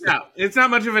difference. No, it's not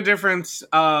much of a difference.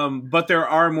 But there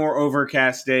are more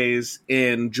overcast days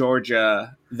in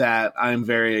Georgia that I'm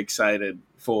very excited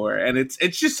for, and it's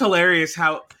just hilarious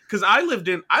how because I lived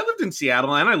in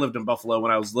Seattle and I lived in Buffalo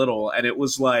when I was little, and it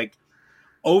was like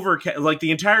overcast like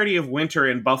the entirety of winter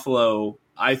in Buffalo.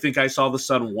 I think I saw the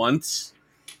sun once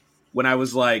when I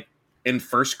was like in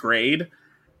first grade,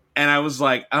 and I was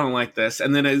like, I don't like this.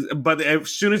 And then but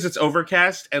as soon as it's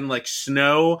overcast and like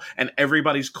snow and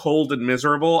everybody's cold and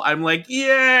miserable, I'm like,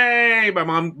 yay. My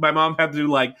mom had to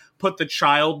like put the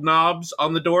child knobs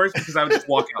on the doors because I would just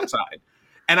walk outside.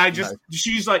 And I just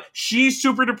she's like, she's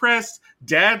super depressed,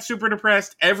 dad's super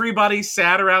depressed, everybody's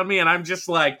sad around me, and I'm just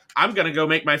like, I'm gonna go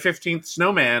make my 15th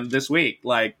snowman this week.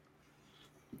 Like,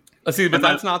 see, but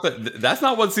that's not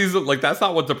what season, like that's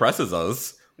not what depresses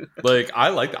us. Like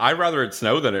I'd rather it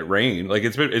snow than it rain. Like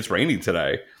it's raining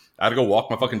today. I had to go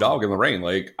walk my fucking dog in the rain.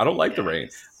 Like I don't like the rain.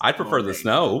 I prefer the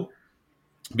snow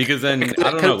because then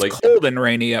I don't know. Like it's cold and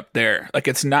rainy up there. Like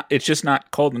it's just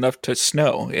not cold enough to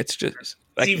snow. It's just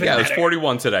like it's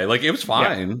 41 today. Like it was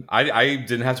fine. Yeah. I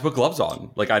didn't have to put gloves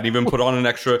on. Like I didn't even put on an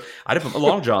extra. I didn't put my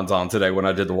long johns on today when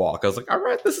I did the walk. I was like, all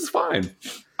right, this is fine.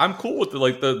 I'm cool with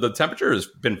the temperature has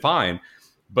been fine.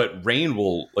 But rain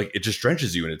will, like, it just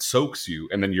drenches you and it soaks you,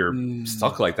 and then you're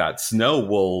stuck like that. Snow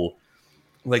will,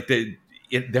 like, there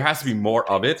has to be more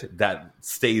of it that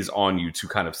stays on you to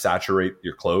kind of saturate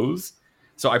your clothes.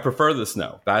 So I prefer the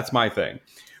snow. That's my thing.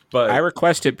 But I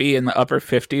request it be in the upper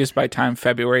 50s by time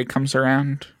February comes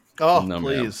around. Oh, no,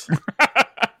 please.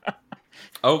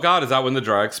 Oh, God, is that when the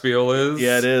drag spiel is?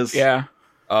 Yeah, it is. Yeah.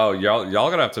 Oh, y'all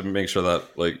gonna have to make sure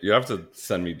that like you have to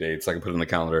send me dates so I can put it in the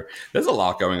calendar. There's a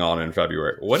lot going on in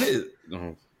February. What is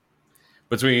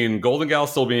between Golden Gal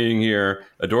still being here,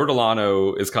 Adore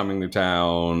Delano is coming to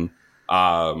town,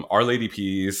 Our Lady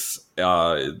Peace,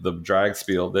 the drag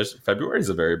spiel. February is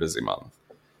a very busy month,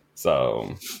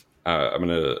 so I'm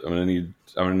gonna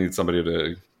need somebody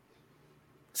to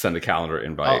send a calendar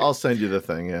invite. I'll send you the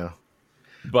thing. Yeah.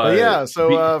 But yeah,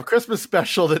 so Christmas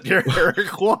special that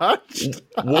Eric watched.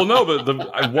 Well, no,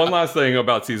 but one last thing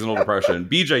about seasonal depression.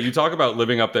 BJ, you talk about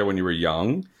living up there when you were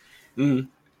young. Mm-hmm.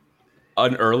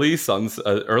 An early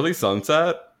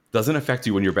sunset doesn't affect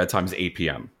you when your bedtime is 8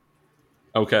 p.m.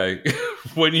 Okay?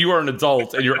 When you are an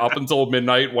adult and you're up until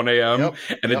midnight, 1 a.m.,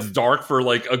 and it's dark for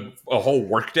like a whole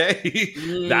work day,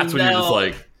 that's when you're just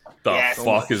like, the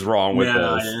fuck is wrong with this?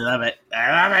 I love it.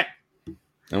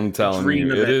 I'm telling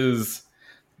you, it is...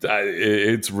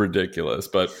 It's ridiculous,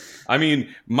 but I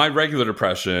mean, my regular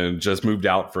depression just moved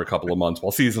out for a couple of months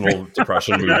while seasonal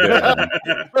depression moved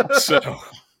in. So,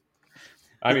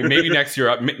 I mean, maybe next year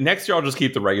I'll just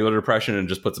keep the regular depression and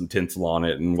just put some tinsel on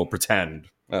it, and we'll pretend.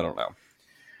 I don't know.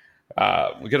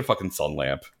 We'll get a fucking sun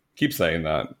lamp. Keep saying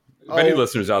that. If any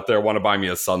listeners out there want to buy me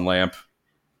a sun lamp,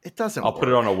 it doesn't. I'll put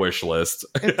it on a wish list.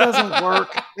 It doesn't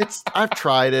work. I've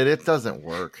tried it. It doesn't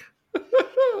work.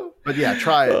 But yeah,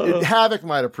 try it. Havoc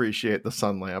might appreciate the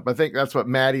sun lamp. I think that's what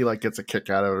Maddie gets a kick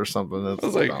out of it or something. I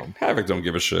was like, Havoc don't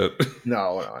give a shit.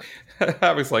 No.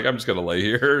 Havoc's like, I'm just gonna lay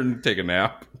here and take a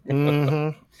nap.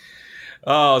 Mm-hmm.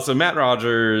 So Matt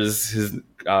Rogers, his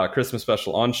Christmas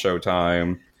special on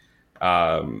Showtime.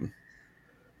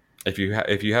 If you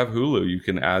have Hulu, you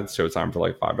can add Showtime for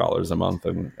like $5 a month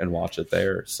and watch it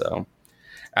there. So,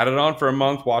 Add it on for a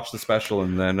month, watch the special,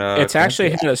 and then it's actually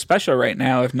had a special right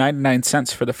now of 99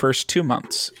 cents for the first 2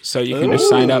 months. So you can just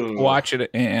sign up, watch it,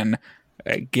 and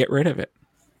get rid of it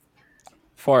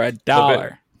for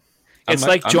 $1. It's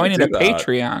like joining a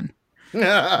Patreon. Wait,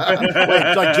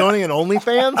 it's like joining an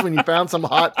OnlyFans when you found some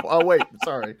hot. Oh wait,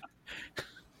 sorry.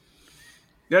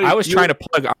 I was trying to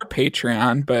plug our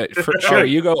Patreon, but for sure,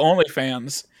 you go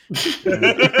OnlyFans.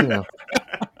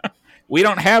 We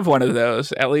don't have one of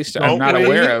those. At least I'm not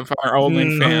aware of our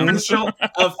OnlyFans.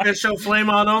 Official Flame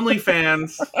on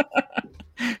OnlyFans.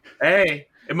 Hey,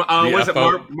 was it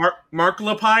Mark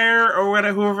Lapire or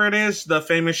whatever, whoever it is, the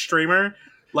famous streamer?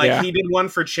 He did one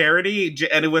for charity,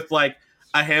 and with like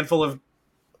a handful of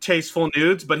tasteful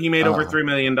nudes, but he made over $3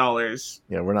 million.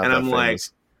 Yeah, we're not. And that I'm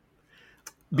famous.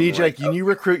 BJ, can you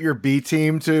recruit your B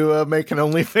team to make an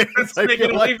OnlyFans?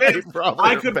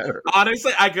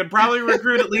 I could probably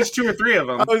recruit at least 2 or 3 of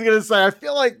them. I was gonna say, I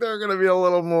feel like they're gonna be a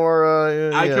little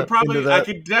more. I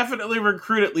could definitely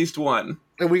recruit at least one.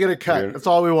 And we get a cut. That's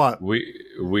all we want.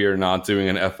 We are not doing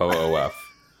an FOOF.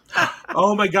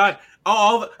 Oh my god!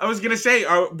 I was gonna say,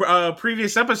 our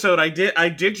previous episode, I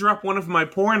did drop one of my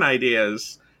porn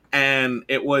ideas, and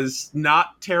it was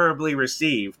not terribly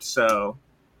received. So.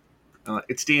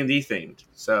 It's D&D themed,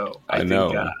 so I think,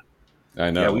 I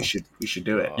know. Yeah, we should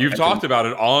do it. You've talked about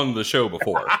it on the show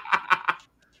before.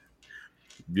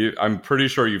 I'm pretty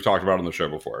sure you've talked about it on the show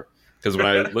before. Because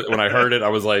when I heard it, I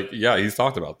was like, yeah, he's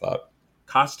talked about that.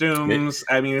 Costumes.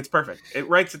 I mean, it's perfect. It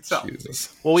writes itself.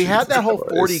 Jesus. Well, we had that whole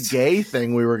 40 gay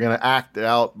thing. We were going to act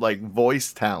out like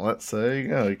voice talent. So there you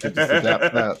go. You could just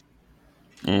adapt that.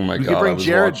 Oh my god! You could bring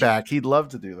Jared back. He'd love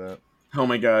to do that. Oh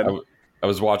my god! I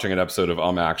was watching an episode of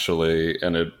Actually,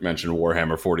 and it mentioned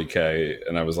Warhammer 40K,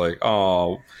 and I was like,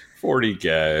 oh,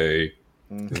 40K.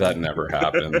 That never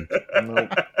happened.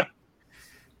 Nope.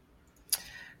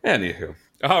 Anywho.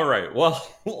 All right. Well,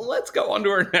 let's go on to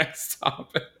our next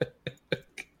topic.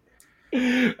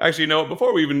 Actually, no,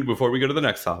 before we go to the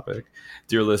next topic,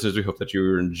 dear listeners, we hope that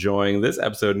you're enjoying this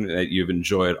episode and that you've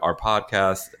enjoyed our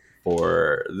podcast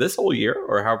for this whole year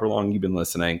or however long you've been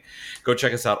listening. Go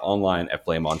check us out online at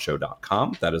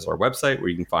flameonshow.com. That is our website where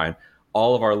you can find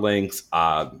all of our links,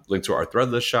 link to our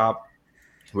Threadless shop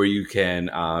where you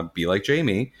can be like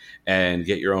Jamie and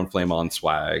get your own Flame On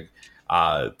swag.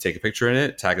 Take a picture in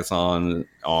it, tag us on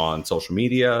social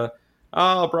media.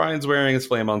 Oh, Brian's wearing his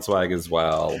Flame On swag as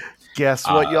well. Guess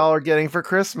what y'all are getting for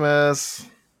Christmas?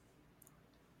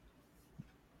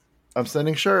 I'm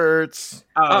sending shirts.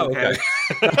 Oh, okay.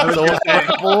 There's a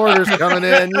couple orders coming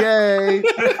in. Yay.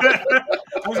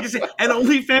 I was going to say, an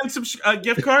OnlyFans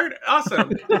gift card?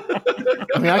 Awesome.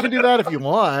 I mean, I can do that if you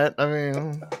want. I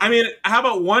mean, how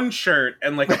about one shirt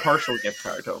and like a partial gift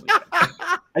card to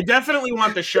OnlyFans? I definitely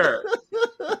want the shirt,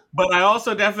 but I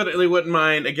also definitely wouldn't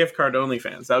mind a gift card to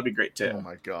OnlyFans. That would be great too. Oh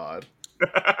my God.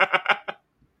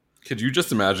 Could you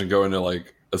just imagine going to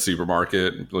like a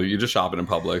supermarket? Like, you just shopping in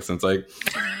Publix and it's like,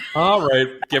 all right,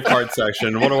 gift card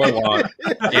section. What do I want?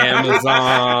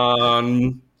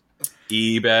 Amazon,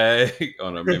 eBay. Oh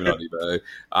no, maybe not eBay.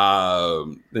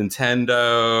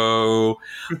 Nintendo,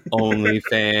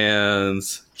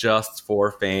 OnlyFans, Just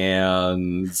for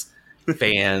Fans,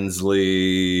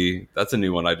 Fansly. That's a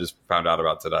new one I just found out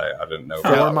about today. I didn't know.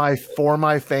 For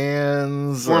my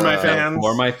fans. Only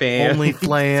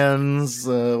flans.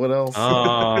 What else?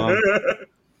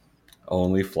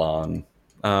 Only flan.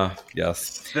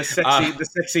 Yes. The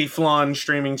sexy flan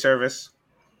streaming service.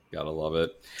 Gotta love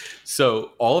it.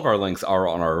 So all of our links are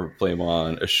on our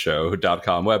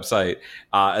flameonshow.com website,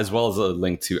 as well as a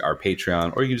link to our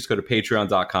Patreon, or you can just go to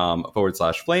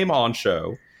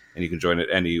patreon.com/flameonshow, and you can join at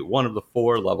any one of the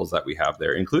 4 levels that we have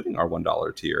there, including our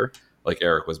 $1 tier, like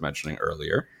Eric was mentioning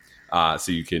earlier.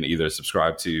 So you can either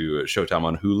subscribe to Showtime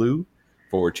on Hulu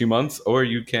for 2 months, or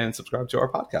you can subscribe to our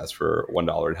podcast for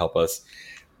 $1 and help us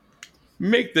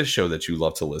make this show that you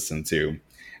love to listen to.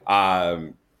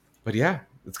 But yeah,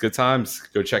 it's good times.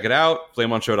 Go check it out.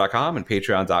 FlameOnShow.com and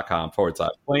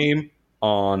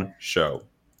Patreon.com/FlameOnShow.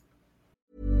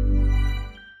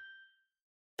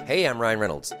 Hey, I'm Ryan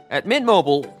Reynolds. At Mint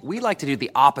Mobile, we like to do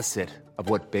the opposite of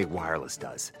what Big Wireless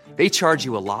does. They charge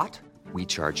you a lot. We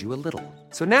charge you a little.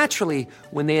 So naturally,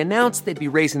 when they announced they'd be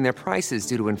raising their prices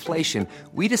due to inflation,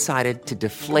 we decided to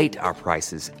deflate our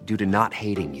prices due to not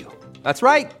hating you. That's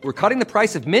right. We're cutting the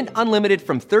price of Mint Unlimited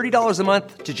from $30 a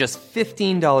month to just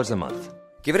 $15 a month.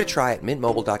 Give it a try at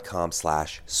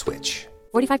mintmobile.com/switch.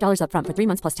 $45 up front for 3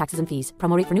 months plus taxes and fees.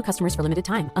 Promo rate for new customers for limited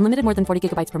time. Unlimited more than 40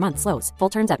 gigabytes per month. Slows full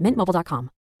terms at mintmobile.com.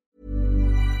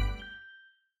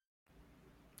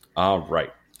 All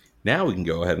right. Now we can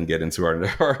go ahead and get into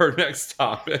our next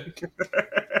topic.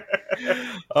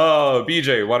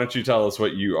 BJ, why don't you tell us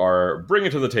what you are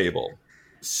bringing to the table?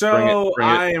 So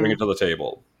bring it to the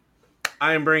table.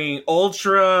 I am bringing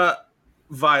ultra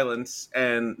violence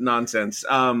and nonsense.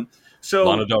 Lana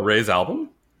Del Rey's album?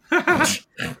 No?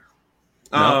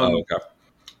 Okay.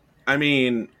 I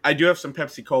mean, I do have some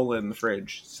Pepsi Cola in the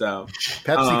fridge. So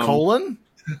Pepsi Colon?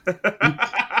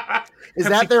 Is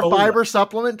that their fiber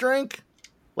supplement drink?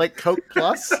 Like Coke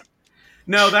Plus?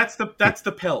 No, that's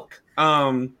the Pilk.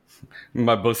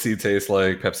 My pussy tastes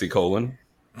like Pepsi Colon.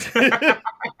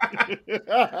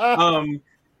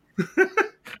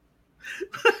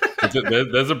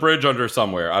 There's a bridge under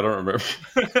somewhere. I don't remember.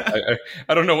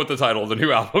 I don't know what the title of the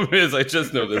new album is. I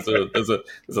just know there's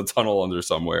a tunnel under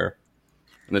somewhere,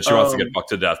 and then she wants to get fucked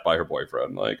to death by her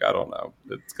boyfriend. Like, I don't know.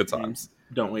 It's good times.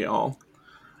 Don't we all?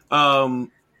 No.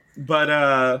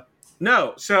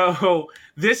 So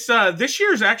this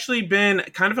year's actually been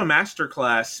kind of a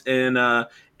masterclass in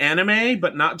anime,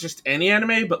 but not just any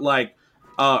anime, but like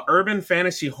urban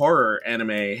fantasy horror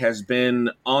anime has been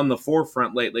on the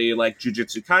forefront lately, like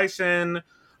Jujutsu Kaisen.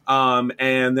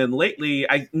 And then lately,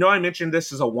 I know I mentioned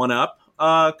this as a one-up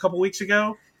a couple weeks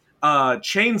ago.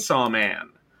 Chainsaw Man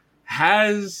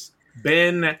has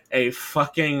been a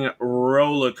fucking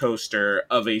roller coaster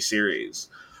of a series.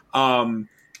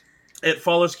 It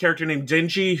follows a character named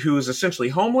Denji, who is essentially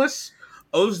homeless,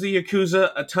 owes the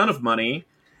Yakuza a ton of money,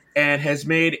 and has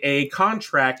made a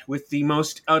contract with the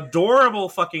most adorable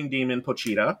fucking demon,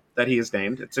 Pochita, that he has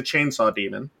named. It's a chainsaw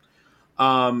demon.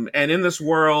 And in this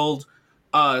world,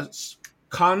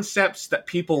 concepts that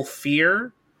people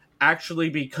fear actually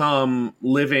become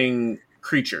living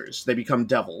creatures. They become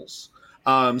devils.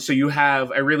 So you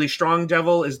have a really strong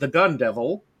devil is the gun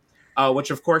devil, which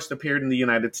of course appeared in the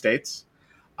United States.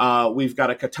 We've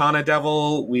got a katana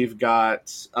devil. You've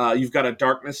got a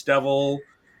darkness devil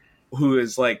who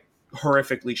is like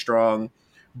horrifically strong.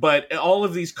 But all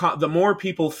of these, the more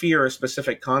people fear a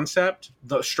specific concept,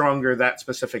 the stronger that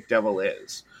specific devil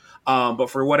is. But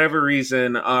for whatever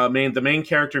reason, the main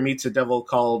character meets a devil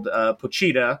called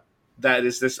Pochita. That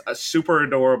is this super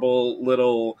adorable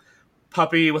little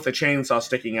puppy with a chainsaw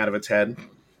sticking out of its head.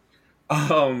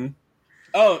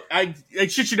 I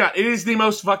shit you not. It is the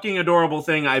most fucking adorable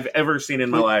thing I've ever seen in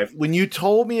my life. When you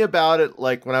told me about it,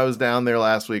 like when I was down there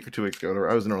last week or 2 weeks ago,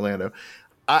 I was in Orlando.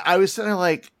 I was sitting there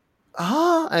like,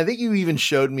 I think you even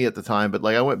showed me at the time, but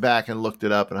like I went back and looked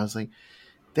it up and I was like,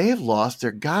 they have lost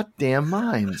their goddamn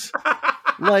minds.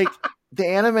 Like the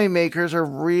anime makers are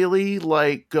really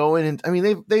like going in. I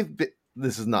mean, they've been,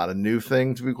 this is not a new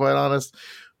thing to be quite honest,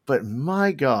 but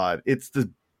my God, it's the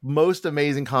most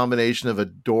amazing combination of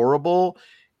adorable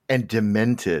and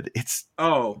demented. It's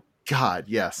God,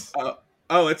 yes.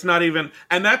 It's not even,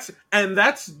 and that's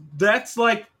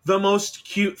like the most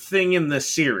cute thing in the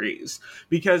series,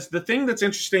 because the thing that's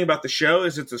interesting about the show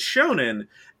is it's a shonen,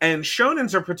 and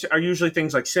shonens are usually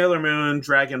things like Sailor Moon,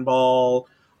 Dragon Ball,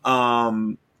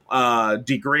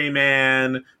 D Gray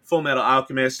Man, Full Metal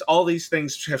Alchemist. All these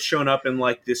things have shown up in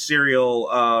like the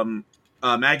serial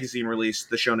magazine release,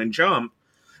 the Shonen Jump.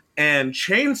 And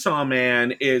Chainsaw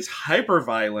Man is hyper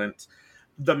violent.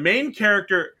 The main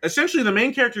character is a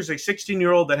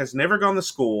 16-year-old that has never gone to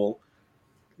school,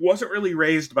 wasn't really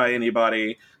raised by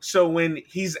anybody. So when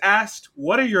he's asked,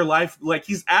 what are your life, like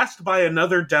he's asked by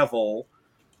another devil,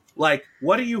 like,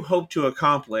 what do you hope to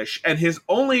accomplish? And his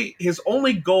only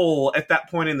goal at that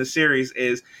point in the series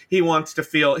is he wants to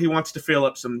feel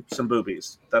up some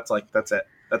boobies. That's it.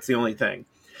 That's the only thing.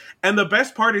 And the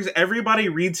best part is everybody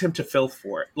reads him to filth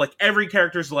for it. Like, every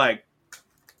character's like,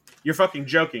 you're fucking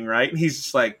joking, right? And he's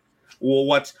just like, well,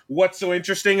 what's so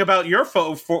interesting about your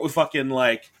fucking,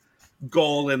 like,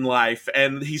 goal in life?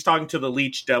 And he's talking to the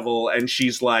leech devil, and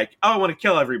she's like, oh, I want to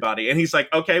kill everybody. And he's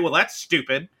like, okay, well, that's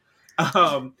stupid.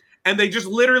 And they just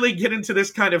literally get into this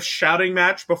kind of shouting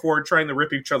match before trying to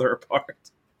rip each other apart.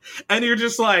 And you're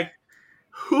just like,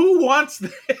 who wants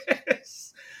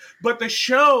this? But the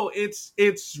show,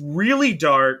 it's really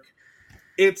dark.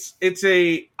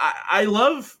 I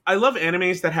love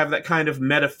animes that have that kind of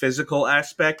metaphysical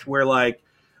aspect where like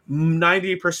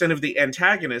 90% of the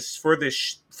antagonists for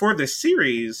this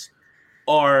series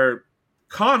are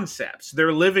concepts.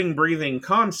 They're living, breathing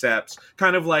concepts,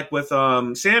 kind of like with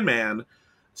Sandman.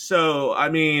 So I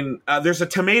mean, there's a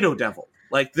tomato devil.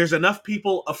 Like, there's enough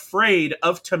people afraid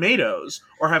of tomatoes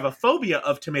or have a phobia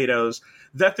of tomatoes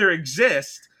that there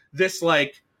exists this,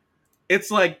 like,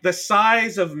 it's like the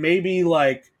size of maybe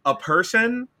like a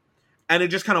person, and it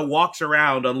just kind of walks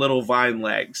around on little vine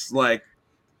legs. Like,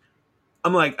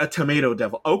 I'm like, a tomato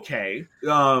devil. Okay.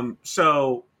 And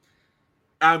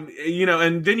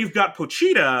then you've got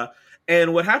Pochita,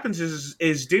 And what happens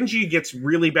is Dingy gets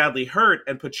really badly hurt,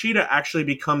 and Pochita actually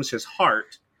becomes his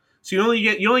heart. So you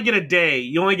only get a day.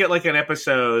 You only get like an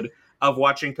episode of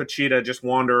watching Pochita just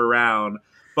wander around.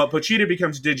 But Pochita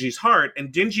becomes Dingy's heart,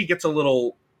 and Dingy gets a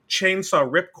little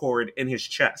chainsaw ripcord in his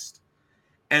chest.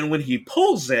 And when he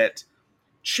pulls it,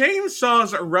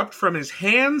 chainsaws erupt from his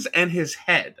hands and his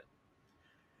head.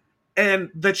 And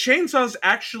the chainsaws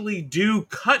actually do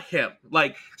cut him.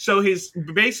 Like, so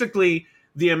basically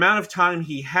the amount of time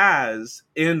he has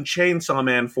in Chainsaw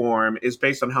Man form is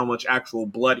based on how much actual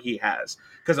blood he has.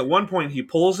 Because at one point he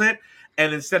pulls it,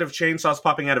 and instead of chainsaws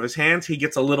popping out of his hands, he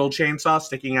gets a little chainsaw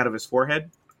sticking out of his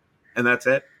forehead. And that's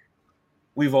it.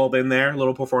 We've all been there, a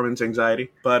little performance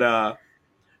anxiety. But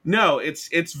no,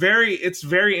 it's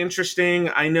very interesting.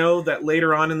 I know that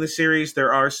later on in the series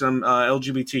there are some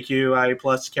LGBTQI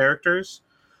plus characters.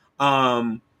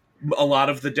 A lot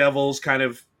of the devils kind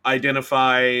of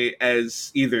identify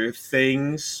as either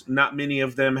things. Not many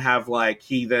of them have like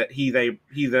he,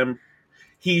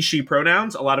 she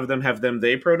pronouns. A lot of them have them,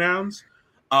 they pronouns.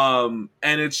 And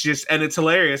it's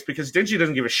hilarious because Dingy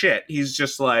doesn't give a shit. He's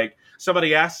just like,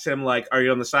 somebody asks him, like, are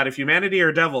you on the side of humanity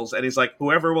or devils? And he's like,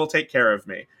 whoever will take care of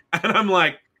me. And I'm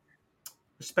like,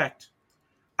 respect.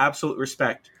 Absolute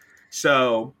respect.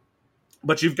 So,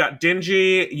 but you've got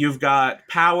Dingy, you've got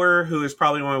Power, who is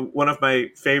probably one of my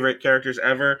favorite characters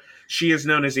ever. She is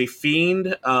known as a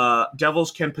fiend.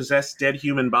 Devils can possess dead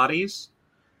human bodies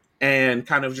and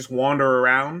kind of just wander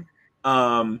around.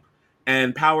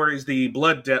 And Power is the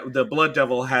blood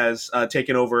devil has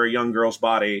taken over a young girl's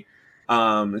body.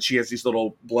 And she has these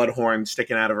little blood horns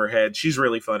sticking out of her head. She's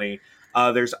really funny.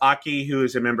 There's Aki, who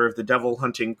is a member of the devil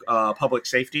hunting public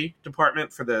safety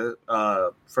department for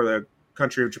the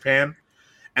country of Japan.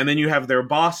 And then you have their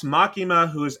boss, Makima,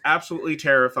 who is absolutely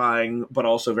terrifying, but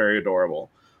also very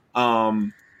adorable.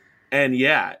 And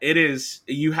yeah, it is.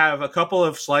 You have a couple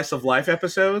of slice of life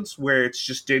episodes where it's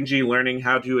just Dingy learning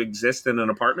how to exist in an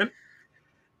apartment.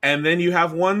 And then you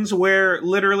have ones where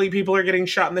literally people are getting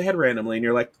shot in the head randomly, and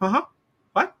you're like, what?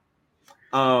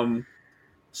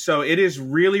 So it is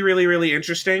really, really, really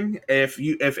interesting.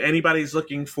 If anybody's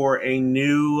looking for a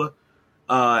new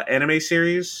anime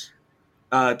series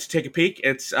to take a peek,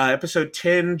 it's episode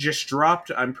 10 just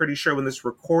dropped. I'm pretty sure when this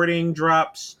recording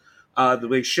drops,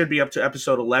 we should be up to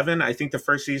episode 11. I think the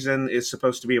first season is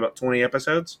supposed to be about 20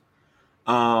 episodes.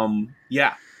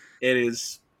 Yeah, it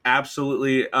is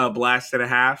absolutely a blast and a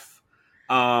half.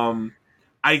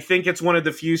 I think it's one of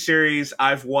the few series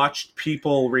I've watched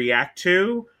people react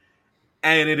to,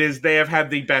 and they have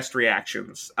had the best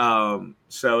reactions.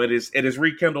 So it has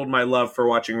rekindled my love for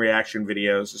watching reaction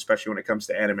videos, especially when it comes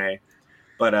to anime.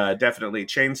 But definitely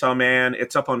Chainsaw Man.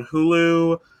 It's up on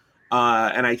Hulu,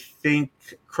 and I think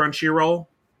Crunchyroll.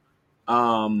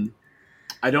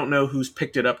 I don't know who's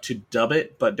picked it up to dub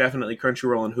it, but definitely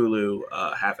Crunchyroll and Hulu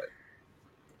have it.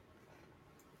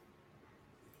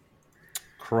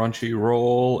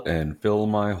 Crunchyroll and fill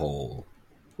my hole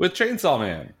with Chainsaw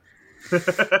Man.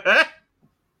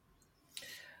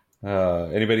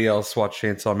 Anybody else watch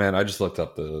Chainsaw Man? I just looked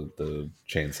up the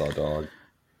Chainsaw Dog.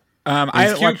 I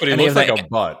haven't watched but he any looks of like a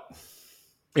butt.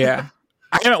 Yeah.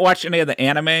 I haven't watched any of the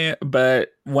anime,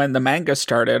 but when the manga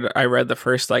started, I read the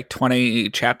first 20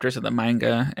 chapters of the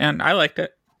manga, and I liked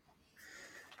it.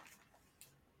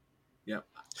 Yeah.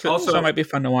 So it might be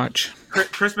fun to watch.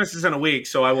 Christmas is in a week,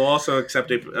 so I will also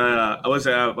accept on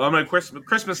my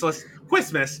Christmas list.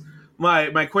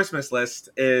 My Christmas list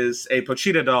is a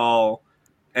Pochita doll,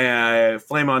 a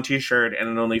Flame On T-shirt, and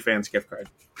an OnlyFans gift card.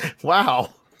 Wow.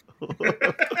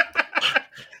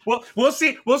 Well, we'll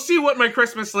see. We'll see what my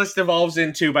Christmas list evolves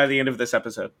into by the end of this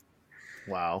episode.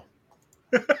 Wow.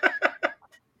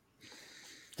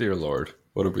 Dear Lord,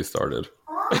 what have we started?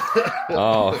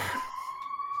 Oh,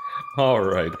 all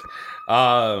right.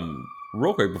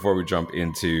 Real quick before we jump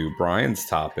into Brian's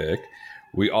topic,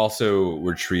 we also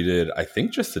were treated, I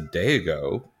think, just a day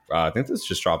ago. I think this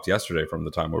just dropped yesterday from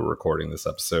the time we were recording this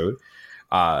episode.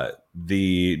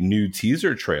 The new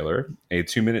teaser trailer, a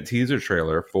 2-minute teaser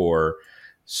trailer for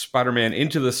Spider-Man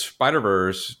Into the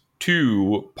Spider-Verse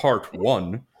 2 Part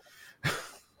 1.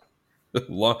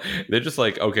 They're just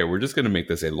like, okay, we're just going to make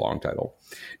this a long title.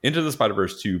 Into the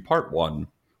Spider-Verse 2 Part 1.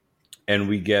 And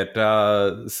we get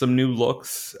some new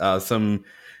looks, some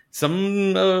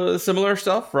similar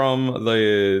stuff from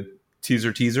the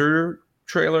teaser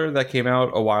trailer that came out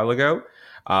a while ago.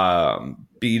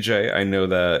 BJ, I know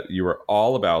that you were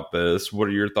all about this. What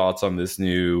are your thoughts on this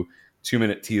new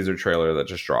 2-minute teaser trailer that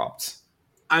just dropped?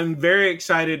 I'm very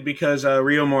excited because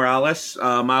Rio Morales,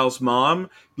 Miles' mom,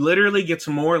 literally gets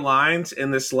more lines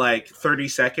in this 30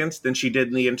 seconds than she did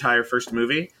in the entire first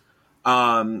movie.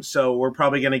 So we're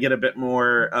probably going to get a bit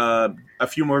more, a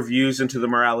few more views into the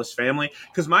Morales family.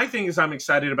 Because my thing is I'm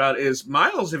excited about is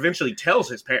Miles eventually tells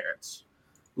his parents.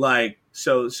 Like,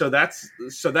 so that's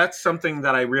something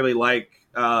that I really like,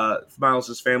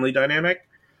 Miles's family dynamic.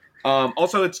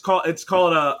 Also, it's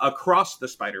called Across the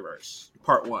Spider-Verse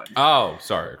Part 1. Oh,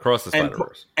 sorry, Across the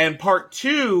Spider-Verse. And Part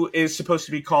 2 is supposed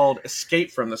to be called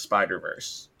Escape from the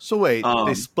Spider-Verse. So wait,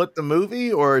 they split the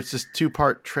movie, or it's just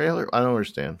 2-part trailer? I don't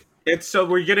understand.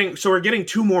 We're getting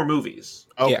 2 more movies.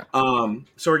 Oh, Yeah.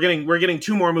 So we're getting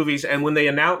 2 more movies, and when they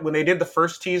did the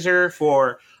first teaser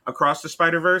for Across the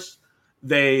Spider-Verse,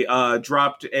 they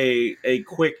dropped a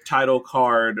quick title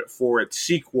card for its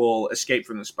sequel, Escape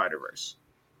from the Spider-Verse.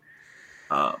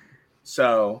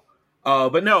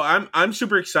 But no, I'm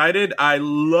super excited. I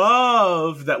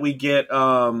love that we get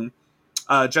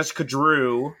Jessica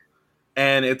Drew,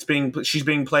 and she's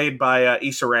being played by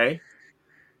Issa Rae.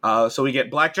 So we get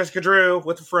Black Jessica Drew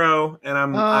with the fro, and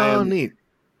I am neat.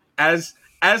 As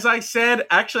I said,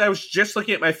 actually, I was just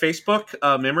looking at my Facebook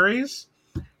memories,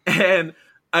 and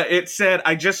it said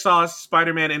I just saw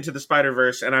Spider-Man Into the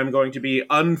Spider-Verse, and I'm going to be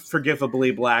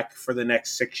unforgivably black for the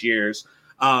next 6 years.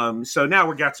 So now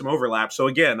we got some overlap. So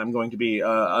again, I'm going to be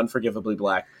unforgivably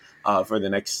black for the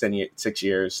next 6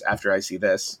 years after I see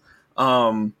this.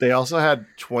 They also had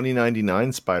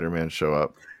 2099 Spider-Man show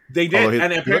up. They did,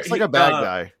 and he looks like a bad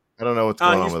guy. I don't know what's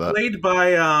going on with that. He's played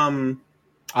by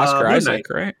Oscar Isaac,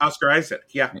 right? Oscar Isaac,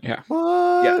 yeah.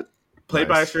 What? Yeah. Played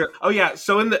by Nice. Oscar. Oh yeah.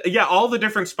 So all the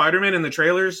different Spider-Man in the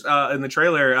trailers,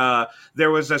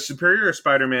 there was a Superior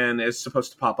Spider-Man is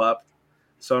supposed to pop up.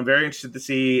 So I'm very interested to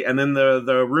see. And then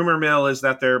the rumor mill is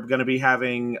that they're going to be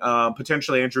having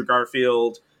potentially Andrew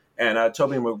Garfield and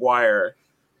Tobey Maguire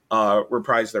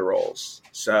reprise their roles.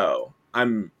 So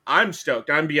I'm stoked.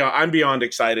 I'm beyond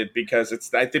excited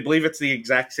because I believe it's the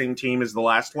exact same team as the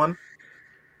last one.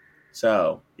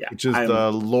 So yeah, Which is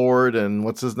the Lord and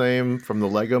what's his name from the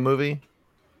Lego movie?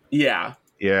 Yeah.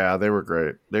 Yeah, they were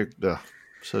great. They're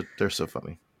so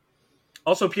funny.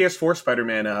 Also, PS4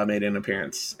 Spider-Man made an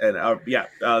appearance, and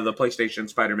the PlayStation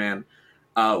Spider-Man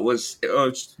was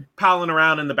palling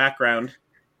around in the background.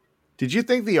 Did you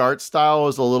think the art style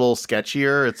was a little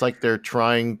sketchier? It's like they're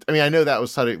trying. I mean, I know that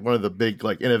was one of the big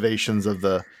innovations of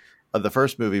the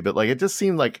first movie, but it just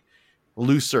seemed like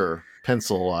looser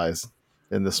pencil wise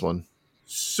in this one.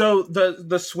 So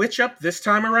the switch up this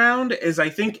time around is I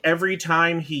think every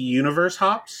time he universe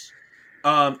hops.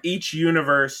 Each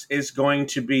universe is going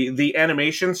to be the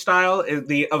animation style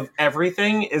of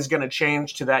everything is going to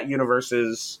change to that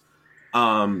universe's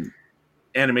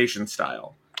animation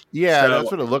style. Yeah,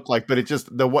 that's what it looked like. But it just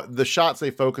the shots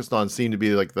they focused on seemed to be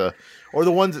the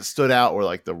ones that stood out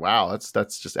were wow,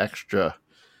 that's just extra.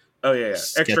 Oh yeah,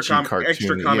 extra comic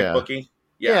booky.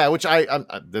 Yeah, which I'm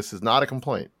this is not a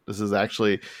complaint. This is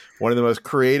actually one of the most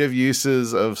creative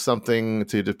uses of something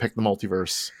to depict the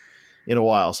multiverse in a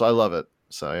while. So I love it.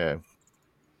 So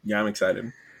yeah, I'm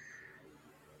excited.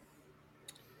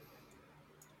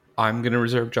 I'm gonna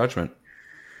reserve judgment.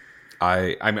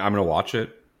 I'm gonna watch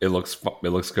it. It looks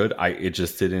good. It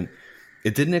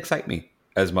didn't excite me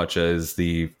as much as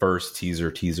the first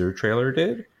teaser trailer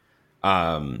did.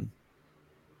 I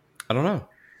don't know.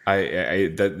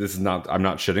 I'm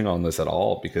not shitting on this at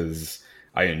all because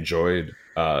I enjoyed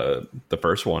the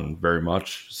first one very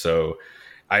much. So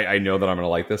I know that I'm gonna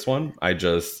like this one.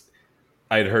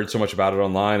 I had heard so much about it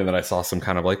online, and then I saw some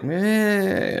kind of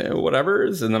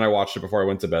whatevers, and then I watched it before I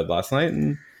went to bed last night,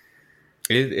 and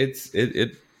it's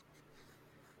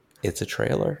a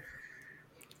trailer.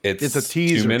 It's a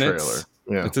teaser 2 minutes. trailer.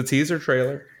 Yeah. It's a teaser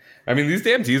trailer. I mean, these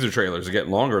damn teaser trailers are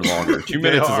getting longer and longer. 2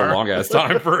 minutes is a long ass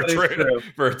time for a trailer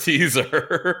for a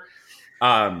teaser.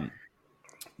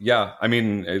 Yeah, I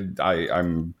mean,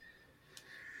 I'm.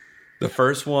 The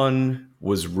first one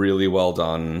was really well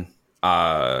done.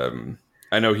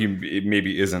 I know he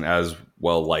maybe isn't as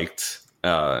well liked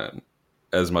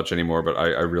as much anymore, but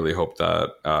I really hope that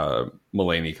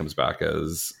Mulaney comes back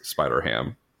as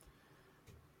Spider-Ham.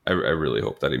 I really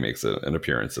hope that he makes an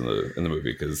appearance in the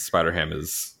movie because Spider-Ham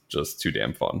is just too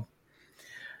damn fun.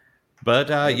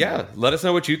 But yeah, let us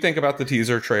know what you think about the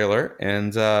teaser trailer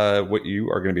and what you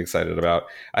are going to be excited about.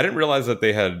 I didn't realize that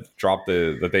they had dropped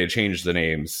that they had changed the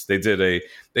names. They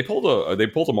pulled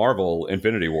a Marvel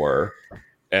Infinity War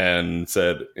and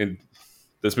said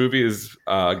this movie is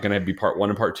going to be part 1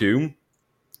 and part 2.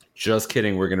 Just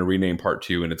kidding, we're going to rename part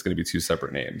 2 and it's going to be 2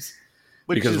 separate names.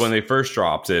 Because when they first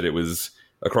dropped it, it was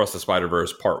Across the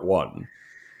Spider-Verse part 1.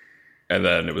 And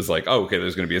then it was like, oh, okay,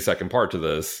 there's going to be a second part to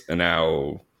this. And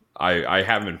now I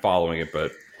haven't been following it,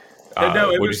 but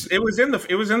no, it was in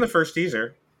the first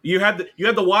teaser. You had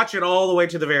to watch it all the way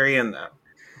to the very end, though.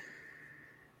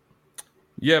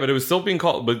 Yeah, but it was still being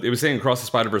called, but it was saying Across the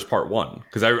Spider-Verse Part 1,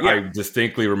 because I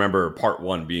distinctly remember Part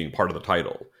 1 being part of the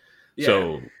title. Yeah.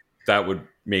 So that would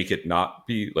make it not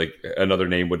be, like, another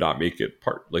name would not make it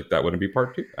part, like, that wouldn't be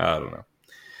Part 2? I don't know.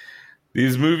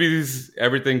 These movies,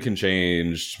 everything can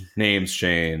change, names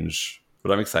change,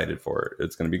 but I'm excited for it.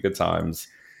 It's going to be good times.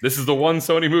 This is the one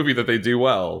Sony movie that they do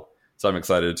well, so I'm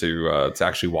excited to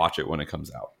actually watch it when it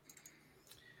comes out.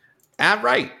 All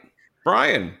right.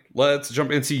 Brian, let's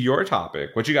jump into your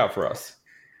topic. What you got for us?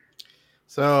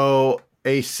 So,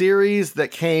 a series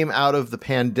that came out of the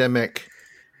pandemic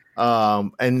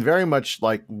and very much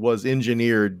like was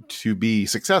engineered to be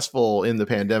successful in the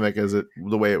pandemic the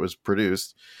way it was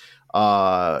produced,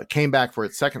 came back for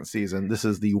its second season. This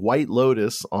is The White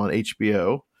Lotus on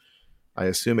HBO. I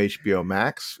assume HBO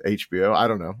Max, HBO. I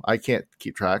don't know. I can't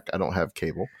keep track. I don't have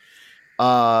cable.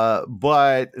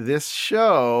 But this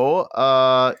show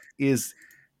is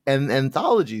an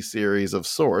anthology series of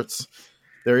sorts.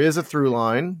 There is a through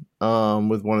line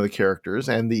with one of the characters,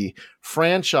 and the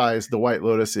franchise, The White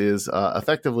Lotus, is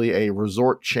effectively a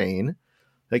resort chain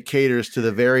that caters to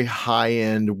the very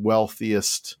high-end,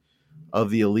 wealthiest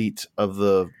of the elite of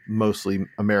the mostly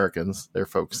Americans they're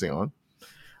focusing on.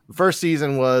 The first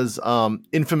season was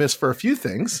infamous for a few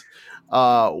things.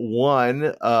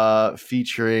 One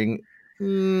featuring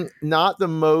not the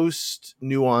most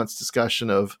nuanced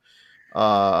discussion of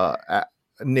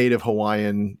Native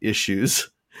Hawaiian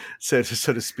issues, so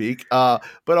to speak, but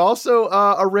also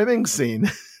a rimming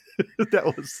scene that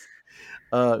was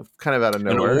kind of out of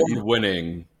nowhere.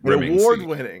 Award-winning,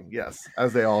 yes,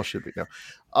 as they all should be.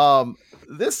 No,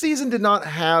 this season did not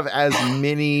have as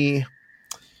many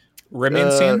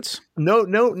rimming scenes. No,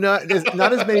 not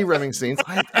as many rimming scenes.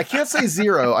 I can't say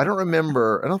zero. I don't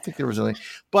remember. I don't think there was any.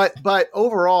 But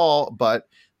overall,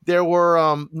 there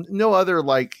were no other,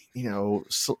 like,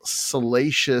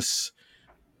 salacious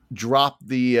drop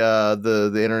the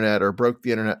internet or broke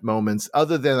the internet moments,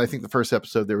 other than I think the first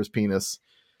episode there was penis,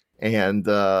 and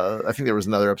I think there was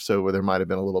another episode where there might have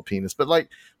been a little penis, but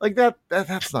like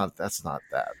that's not that's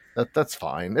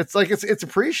fine. It's like it's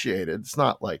appreciated. It's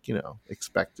not like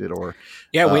expected or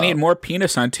we need more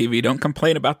penis on TV. Don't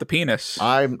complain about the penis.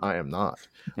 I am not.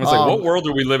 It's like, what world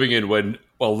are we living in when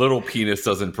a little penis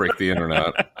doesn't break the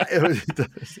internet?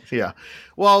 Yeah.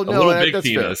 Well, no, a little big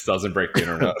penis doesn't break the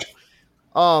internet.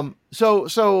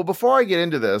 So before I get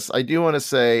into this, I do want to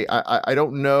say I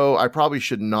don't know. I probably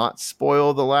should not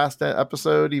spoil the last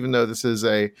episode, even though this is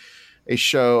a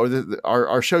show.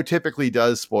 Our show typically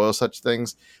does spoil such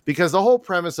things, because the whole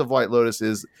premise of White Lotus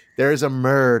is there's a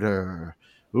murder.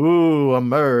 Ooh, a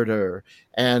murder.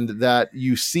 And that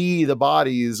you see the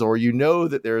bodies, or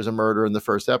that there is a murder in the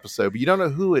first episode, but you don't know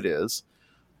who it is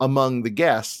among the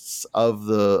guests of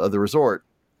the resort.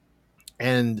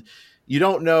 And you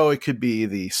don't know, it could be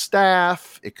the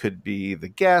staff, it could be the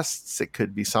guests, it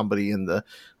could be somebody in the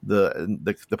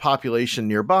population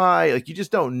nearby. Like, you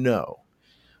just don't know.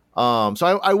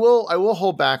 So I will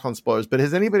hold back on spoilers, but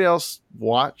has anybody else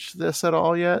watched this at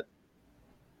all yet?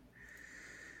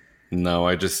 No,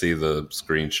 I just see the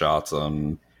screenshots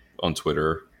on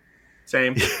Twitter.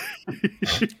 Same.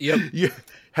 Yep.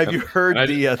 Have you heard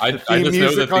the theme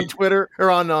music on Twitter or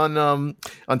on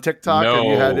TikTok? No. Have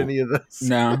you had any of this?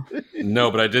 No.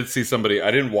 No, but I did see somebody.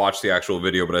 I didn't watch the actual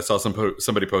video, but I saw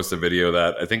somebody post a video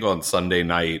that I think on Sunday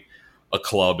night, a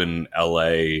club in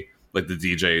LA, like the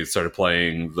DJ started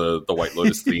playing the White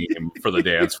Lotus theme for the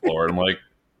dance floor, and I'm like,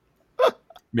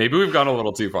 maybe we've gone a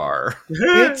little too far.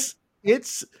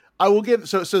 It's. I will give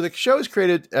so the show is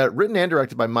created, written and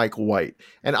directed by Mike White,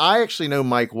 and I actually know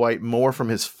Mike White more from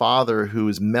his father, who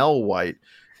is Mel White,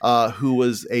 who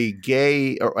was a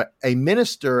gay or a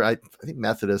minister, I think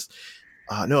Methodist,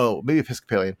 no, maybe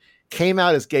Episcopalian, came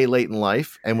out as gay late in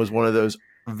life and was one of those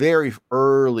very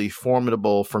early,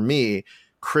 formidable for me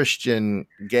Christian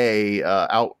gay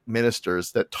out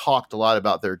ministers that talked a lot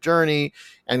about their journey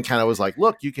and kind of was like,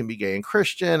 look, you can be gay and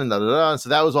Christian and da da da. And so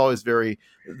that was always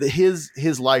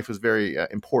his life was very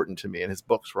important to me, and his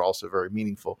books were also very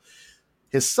meaningful.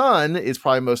 His son is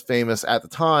probably most famous at the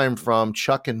time from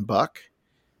Chuck and Buck,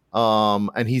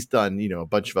 and he's done a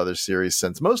bunch of other series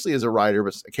since, mostly as a writer,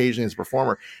 but occasionally as a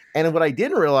performer. And what I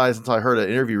didn't realize until I heard an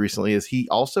interview recently is he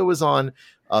also was on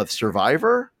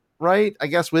Survivor. Right, I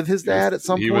guess with his dad at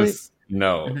some point. He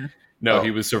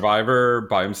was Survivor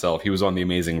by himself. He was on The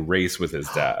Amazing Race with his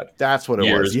dad. That's what it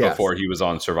was. Years before he was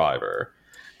on Survivor.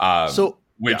 I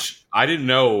didn't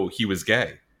know he was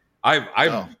gay.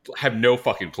 I have no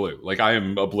fucking clue. Like, I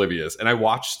am oblivious. And I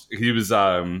watched. He was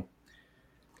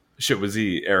was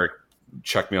he Eric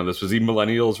check me on this. Was he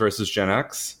Millennials versus Gen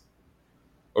X?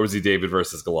 Or was he David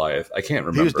versus Goliath? I can't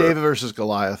remember. He was David versus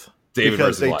Goliath. David because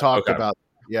versus they Goliath. talked Okay. about,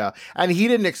 yeah. And he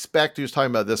didn't expect, he was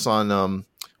talking about this on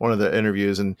one of the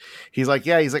interviews, and he's like,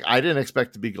 I didn't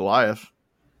expect to be Goliath.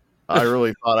 I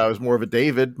really thought I was more of a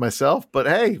David myself, but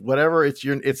hey, whatever. It's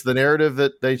the narrative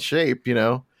that they shape, you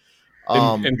know.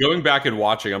 And going back and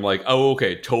watching, I'm like, oh,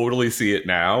 okay, totally see it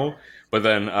now. But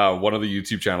then one of the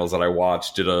YouTube channels that I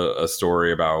watched did a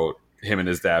story about him and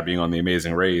his dad being on The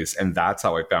Amazing Race, and that's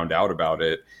how I found out about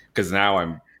it. Because now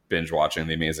I'm binge watching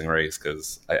The Amazing Race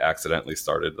because I accidentally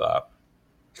started that.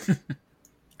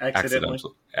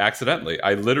 Accidentally.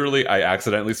 I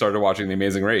accidentally started watching The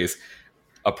Amazing Race.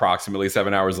 Approximately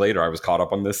 7 hours later, I was caught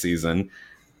up on this season,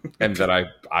 and then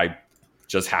I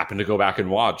just happened to go back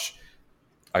and watch.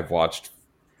 I've watched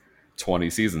 20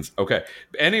 seasons. Okay.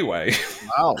 Anyway.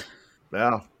 Wow.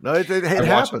 Yeah. No, it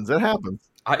happens. It happens.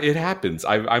 It happens.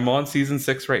 I'm on season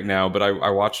 6 right now, but I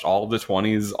watched all of the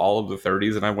 20s, all of the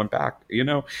 30s, and I went back. You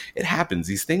know, it happens.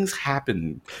 These things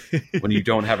happen when you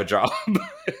don't have a job,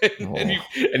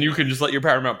 and you can just let your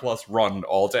Paramount Plus run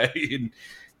all day. And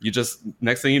you just,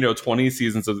 next thing you know, 20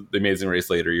 seasons of The Amazing Race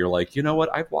later, you're like, you know what?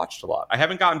 I've watched a lot. I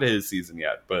haven't gotten to his season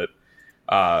yet, but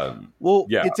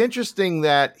yeah. It's interesting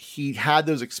that he had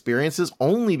those experiences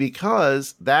only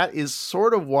because that is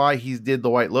sort of why he did The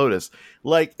White Lotus.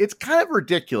 Like, it's kind of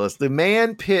ridiculous. The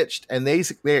man pitched and they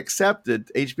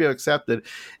accepted, HBO accepted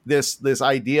this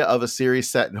idea of a series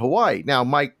set in Hawaii. Now,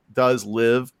 Mike does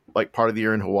live like part of the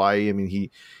year in Hawaii. I mean, he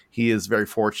is very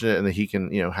fortunate in that he can,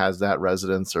 has that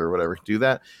residence or whatever to do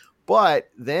that. But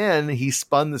then he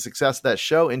spun the success of that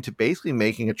show into basically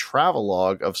making a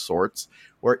travelogue of sorts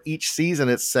where each season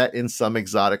it's set in some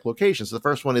exotic location. So the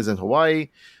first one is in Hawaii.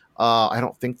 I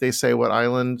don't think they say what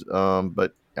island,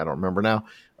 but I don't remember now.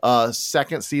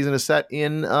 Second season is set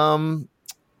in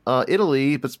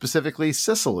Italy, but specifically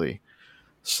Sicily.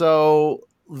 So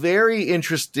very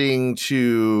interesting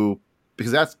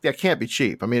because that can't be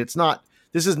cheap. I mean,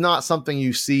 this is not something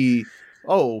you see,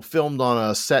 filmed on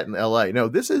a set in LA. No,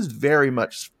 this is very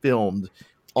much filmed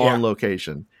on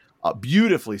location.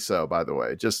 Beautifully so, by the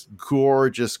way. Just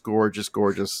gorgeous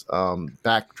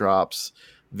backdrops,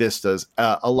 vistas.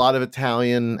 A lot of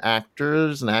Italian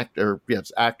actors and actors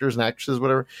and actresses,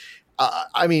 whatever.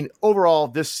 I mean, overall,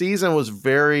 this season was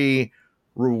very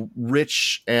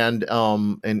rich and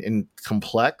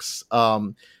complex.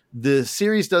 The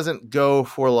series doesn't go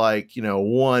for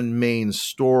one main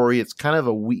story. It's kind of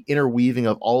a interweaving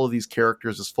of all of these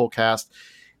characters, this full cast,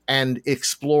 and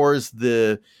explores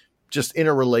the just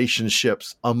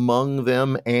interrelationships among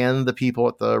them and the people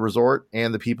at the resort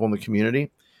and the people in the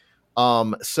community.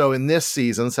 So in this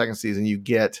season, second season, you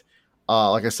get,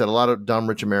 like I said, a lot of dumb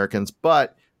rich Americans,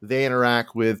 but they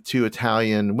interact with two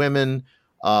Italian women,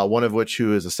 one of which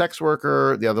who is a sex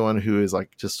worker, the other one who is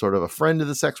like just sort of a friend of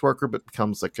the sex worker, but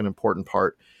becomes like an important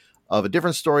part of a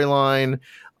different storyline.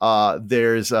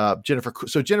 There's Jennifer.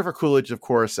 So Jennifer Coolidge, of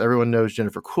course, everyone knows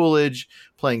Jennifer Coolidge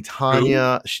playing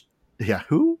Tanya.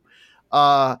 Who?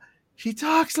 She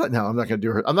talks like, no, I'm not going to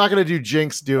do her. I'm not going to do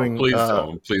Jinx doing. Please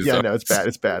don't. Please don't. No, it's bad.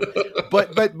 It's bad.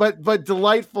 but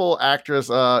delightful actress.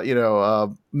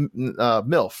 MILF,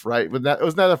 right? Wasn't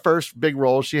that the first big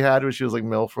role she had when she was like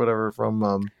MILF, or whatever,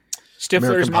 from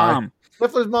Stifler's mom.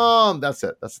 Stifler's mom. That's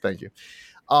it. Thank you.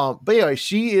 But anyway,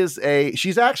 she's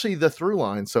actually the through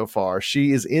line so far.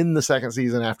 She is in the second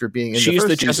season after being in She's the first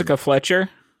the season. Jessica Fletcher.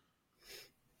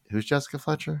 Who's Jessica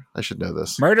Fletcher? I should know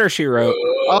this. Murder, She Wrote.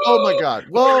 Oh my God.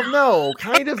 Well, no,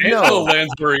 kind of no. Angela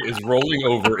Lansbury is rolling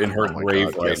over in her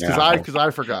grave right now. Because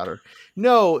I forgot her.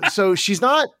 No, so she's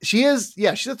not. She is.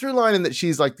 Yeah, she's a through line in that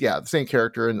she's like, the same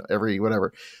character in every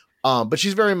whatever. But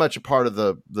she's very much a part of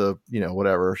the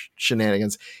whatever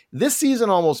shenanigans. This season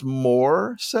almost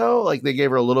more so. Like they gave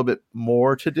her a little bit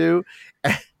more to do.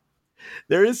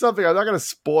 There is something, I'm not going to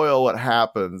spoil what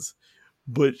happens,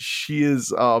 but she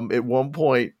is at one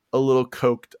point a little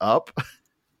coked up.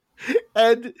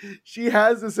 And she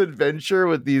has this adventure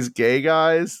with these gay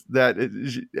guys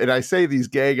and I say these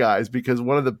gay guys because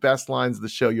one of the best lines of the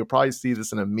show, you'll probably see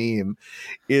this in a meme,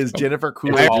 is Jennifer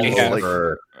Coolidge.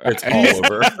 It's all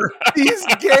over. These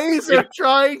gays are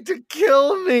trying to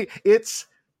kill me. It's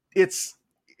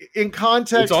in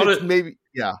context. It's maybe,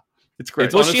 it's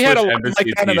great. Well, she had a line like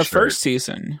that in the first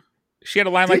season. She had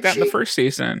a line like that in the first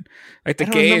season. Like, the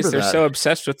gays are so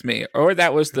obsessed with me. Or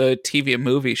that was the TV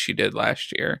movie she did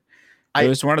last year. It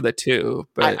was one of the two.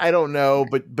 But I don't know,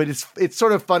 but it's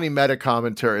sort of funny meta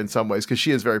commentary in some ways because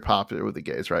she is very popular with the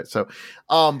gays, right? So,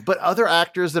 but other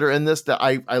actors that are in this that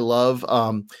I love,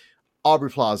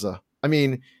 Aubrey Plaza. I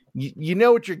mean, you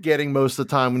know what you're getting most of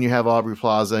the time when you have Aubrey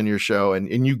Plaza in your show,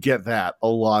 and you get that, a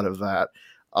lot of that.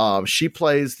 She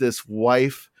plays this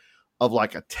wife of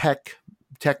like a tech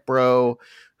bro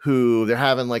who they're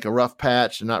having like a rough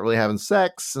patch and not really having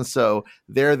sex. And so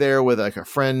they're there with like a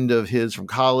friend of his from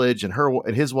college and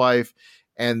his wife.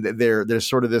 And there's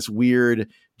sort of this weird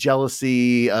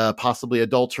jealousy, possibly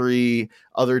adultery,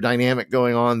 other dynamic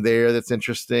going on there that's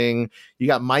interesting. You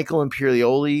got Michael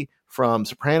Imperioli from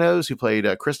Sopranos, who played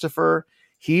Christopher.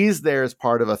 He's there as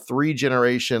part of a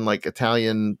 3-generation like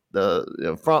Italian,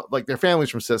 like their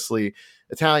family's from Sicily,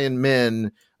 Italian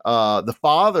men. The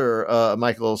father,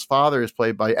 Michael's father, is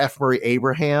played by F. Murray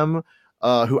Abraham,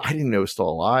 who I didn't know was still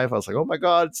alive. I was like, oh my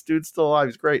God, this dude's still alive.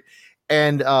 He's great.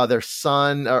 And their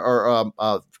son,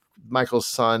 Michael's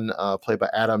son, played by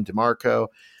Adam DeMarco,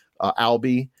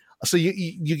 Albie. So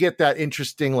you get that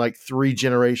interesting like 3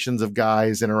 generations of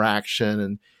guys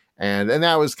interaction, and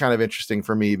that was kind of interesting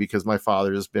for me because my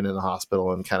father has been in the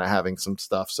hospital and kind of having some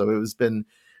stuff. So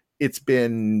it's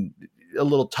been a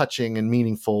little touching and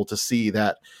meaningful to see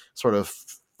that sort of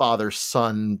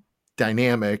father-son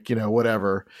dynamic,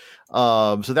 whatever.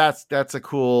 So that's a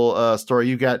cool story.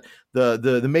 You got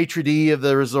the maitre d' of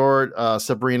the resort,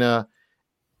 Sabrina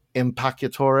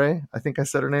Impacciatore. I think I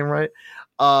said her name right.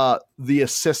 The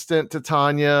assistant to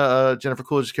Tanya, Jennifer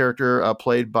Coolidge's character,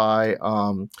 played by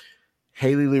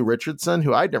Haley Lou Richardson,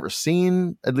 who I'd never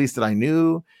seen, at least that I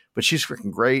knew, but she's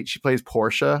freaking great. She plays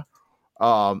Portia.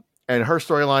 And her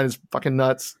storyline is fucking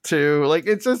nuts too. Like,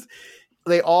 it's just,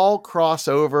 they all cross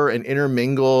over and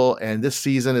intermingle. And this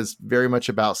season is very much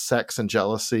about sex and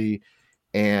jealousy.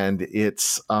 And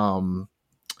it's a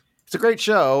great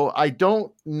show. I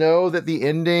don't know that the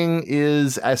ending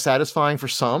is as satisfying for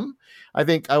some. I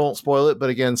think I won't spoil it, but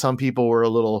again, some people were a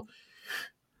little,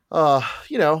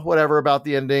 whatever about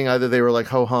the ending. Either they were like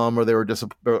ho hum, or they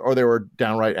were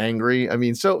downright angry. I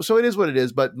mean, so it is what it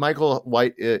is. But Michael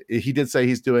White, he did say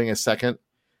he's doing a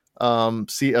third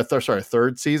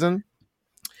season.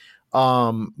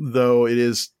 Though it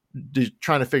is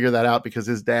trying to figure that out because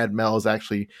his dad Mel is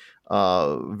actually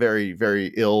very,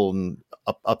 very ill and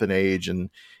up in age, and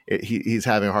he's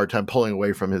having a hard time pulling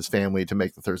away from his family to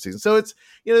make the third season. So it's,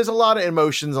 there's a lot of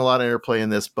emotions, a lot of interplay in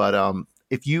this, but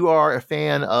if you are a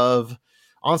fan of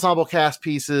ensemble cast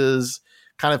pieces,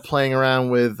 kind of playing around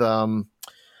with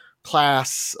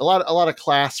class, a lot of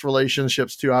class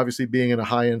relationships too, obviously being in a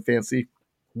high-end fancy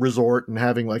resort and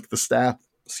having like the staff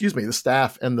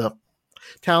and the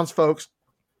townsfolk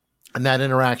and that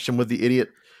interaction with the idiot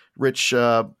rich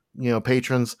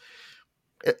patrons,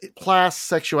 class,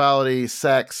 sexuality,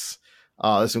 sex.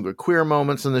 There's some good queer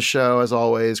moments in the show, as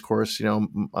always. Of course,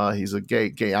 he's a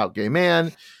gay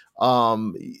man.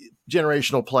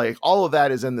 Generational play, all of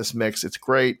that is in this mix. It's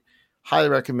great. Highly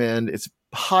recommend. It's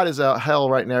hot as hell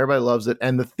right now. Everybody loves it.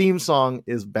 And the theme song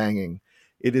is banging.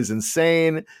 It is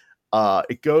insane.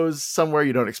 It goes somewhere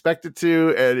you don't expect it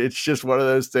to. And it's just one of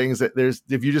those things that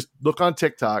if you just look on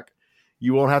TikTok,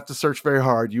 you won't have to search very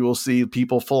hard. You will see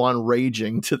people full on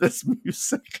raging to this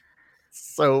music.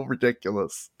 So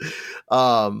ridiculous.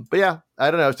 But yeah,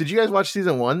 I don't know. Did you guys watch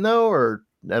season 1 though, or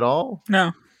at all?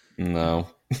 No.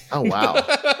 Oh,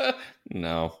 wow.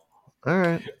 No. All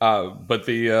right. But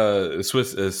the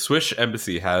Swiss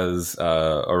embassy has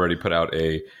already put out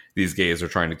a "These Gays Are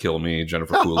Trying to Kill Me"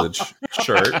 Jennifer Coolidge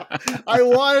shirt. I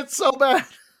want it so bad.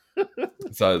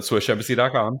 It's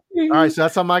SwissEmbassy.com. All right, so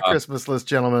that's on my Christmas list,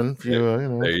 gentlemen.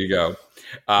 There you go.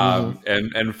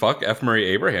 And fuck F. Murray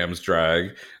Abraham's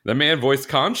drag. The man voiced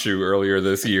Khonshu earlier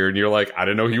this year, and you're like, I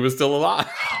didn't know he was still alive.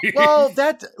 Well,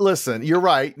 listen, you're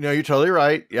right. No, you're totally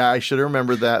right. Yeah, I should have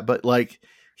remembered that. But like,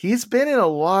 he's been in a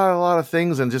lot of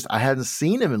things, and just I hadn't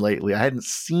seen him lately. I hadn't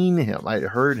seen him. I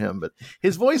heard him, but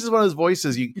his voice is one of those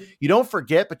voices you don't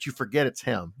forget, but you forget it's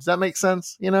him. Does that make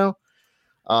sense?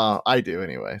 I do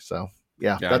anyway. So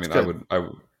yeah, that's good.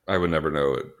 I would never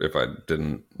know it if I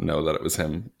didn't know that it was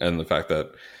him. And the fact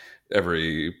that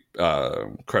every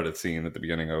credit scene at the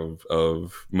beginning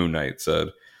of Moon Knight said,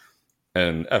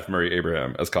 and F. Murray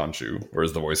Abraham as Khonshu, or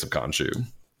as the voice of Khonshu.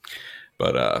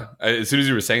 But as soon as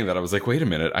you were saying that, I was like, wait a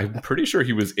minute, I'm pretty sure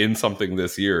he was in something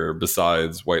this year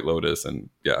besides White Lotus. And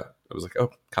yeah, I was like,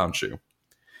 oh, Khonshu.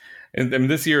 And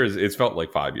this year it's felt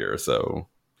like 5 years. So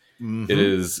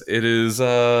it's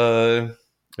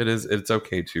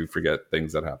okay to forget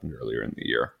things that happened earlier in the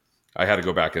year. I had to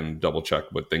go back and double check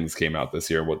what things came out this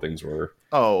year, what things were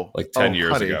 10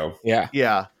 years ago.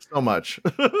 Yeah, so much.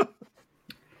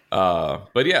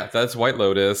 But yeah, that's White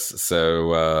Lotus.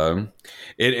 So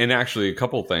and actually a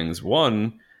couple things.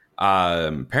 One,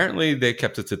 apparently they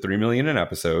kept it to $3 million an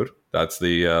episode. That's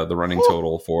the running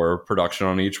total for production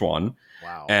on each one.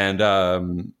 Wow.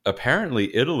 And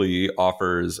apparently Italy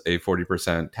offers a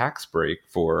 40% tax break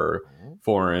for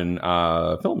foreign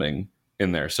filming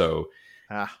in there. So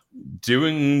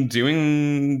doing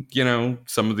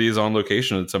some of these on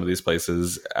location at some of these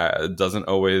places doesn't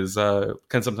always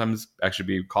can sometimes actually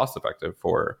be cost effective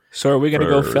for. So are we going to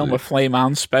go film a Flame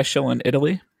On special in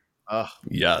Italy?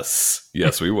 Yes,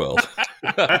 we will.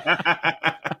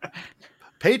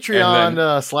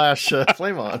 Patreon /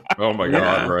 Flame On. Oh my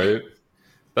god! Right,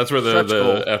 that's where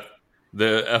the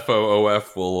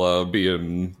FOOF will be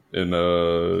in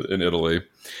Italy.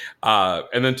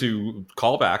 And then to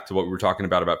call back to what we were talking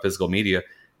about physical media,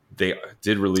 they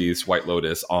did release White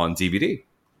Lotus on DVD.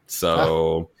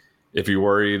 So if you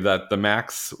worry that the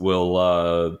Max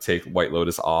will take White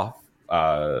Lotus off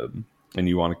and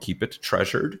you want to keep it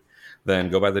treasured,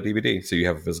 then go buy the DVD so you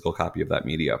have a physical copy of that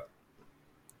media.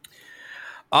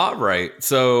 All right.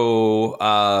 So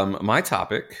my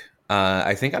topic,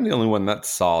 I think I'm the only one that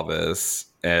saw this,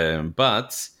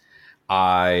 but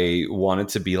I wanted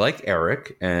to be like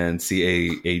Eric and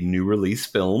see a new release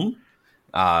film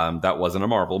that wasn't a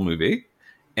Marvel movie.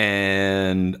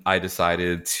 And I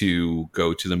decided to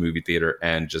go to the movie theater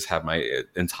and just have my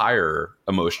entire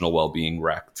emotional well-being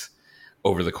wrecked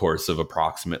over the course of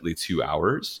approximately 2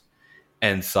 hours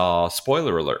and saw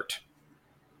Spoiler Alert.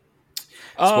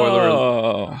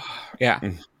 Yeah.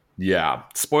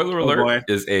 Spoiler Alert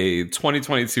is a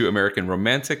 2022 American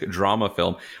romantic drama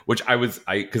film, which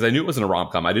because I knew it wasn't a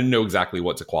rom-com. I didn't know exactly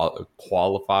what to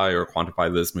qualify or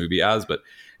quantify this movie as, but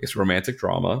it's romantic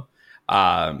drama.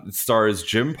 It stars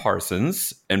Jim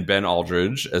Parsons and Ben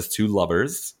Aldridge as two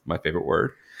lovers. My favorite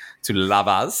word, two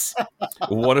lovers.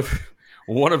 one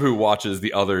of who watches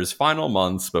the other's final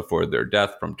months before their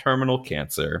death from terminal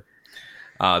cancer.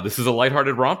 This is a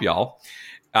lighthearted romp, y'all.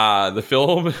 The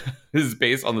film is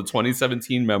based on the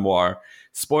 2017 memoir,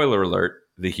 Spoiler Alert,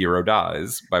 The Hero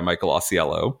Dies, by Michael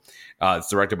Ausiello. It's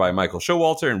directed by Michael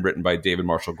Showalter and written by David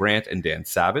Marshall Grant and Dan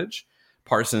Savage.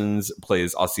 Parsons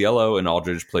plays Ausiello and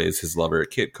Aldridge plays his lover,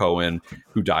 Kit Cohen,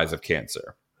 who dies of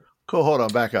cancer. Cool, hold on,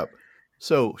 back up.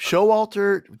 So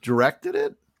Showalter directed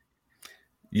it?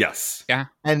 Yes. Yeah.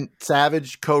 And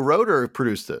Savage co-wrote or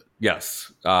produced it?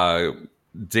 Yes.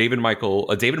 David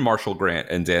Marshall Grant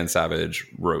and Dan Savage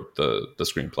wrote the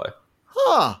screenplay.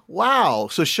 Huh. Wow.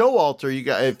 So Showalter, you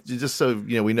got, just so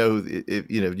we know, if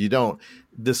you don't,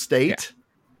 The State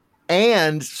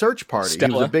and Search Party.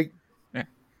 Stella. He was a big. Yeah.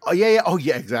 Oh yeah. Oh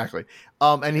yeah. Exactly.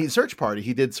 And he Search Party.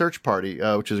 He did Search Party,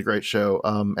 which is a great show.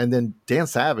 And then Dan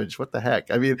Savage. What the heck?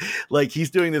 I mean, like he's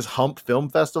doing this Hump Film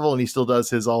Festival, and he still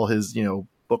does all his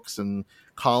books and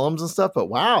columns and stuff. But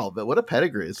wow, but what a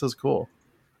pedigree! This is cool.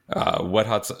 Wet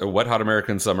Hot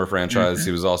American Summer franchise. Mm-hmm.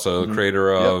 He was also the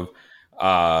creator of,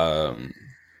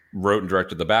 wrote and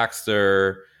directed The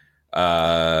Baxter.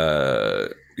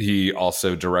 He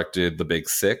also directed The Big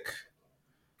Sick.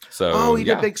 So he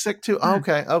did Big Sick too. Oh,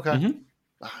 okay.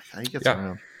 Mm-hmm. He gets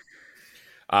around.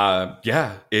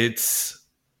 It's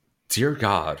dear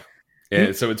God.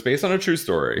 And so it's based on a true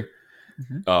story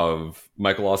of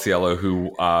Michael Ausiello,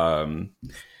 who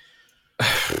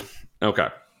okay.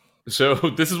 So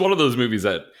this is one of those movies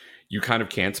that you kind of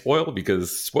can't spoil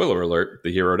because, spoiler alert,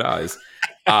 the hero dies.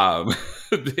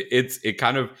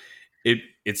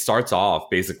 It starts off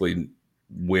basically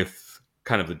with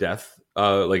kind of the death.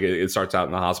 It starts out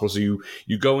in the hospital. So you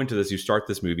go into this, you start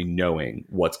this movie knowing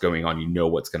what's going on, you know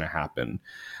what's going to happen.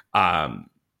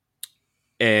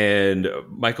 And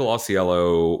Michael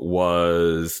Ausiello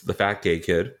was the fat gay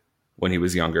kid when he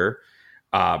was younger.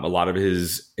 A lot of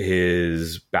his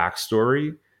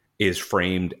backstory is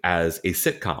framed as a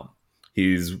sitcom.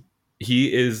 He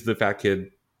is the fat kid,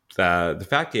 the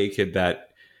fat gay kid that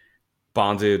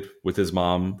bonded with his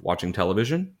mom watching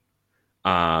television,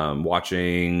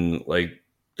 watching like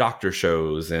doctor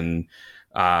shows and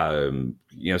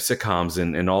sitcoms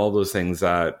and all those things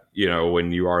that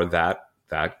when you are that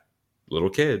little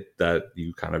kid that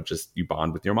you kind of you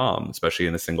bond with your mom, especially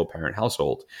in a single parent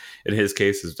household. In his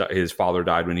case, his father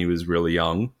died when he was really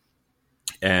young,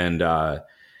 and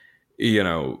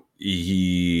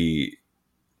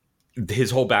his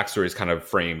whole backstory is kind of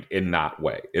framed in that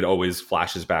way. It always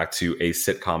flashes back to a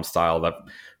sitcom style, that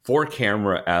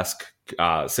 4-camera-esque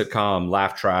sitcom,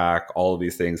 laugh track, all of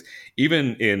these things.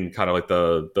 Even in kind of like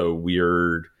the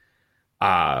weird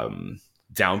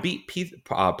downbeat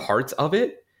parts of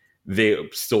it, they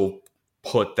still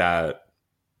put that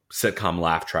sitcom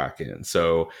laugh track in.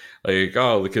 So like,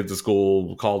 the kids at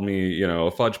school called me,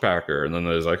 a fudge packer, and then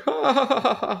there's like, ha ha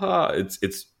ha ha ha.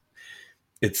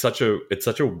 It's such a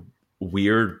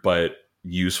weird but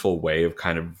useful way of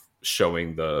kind of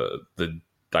showing the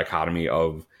dichotomy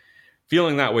of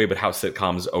feeling that way, but how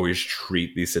sitcoms always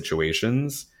treat these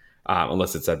situations,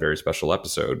 unless it's that very special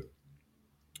episode.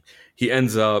 He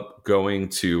ends up going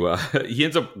to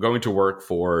work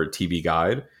for TV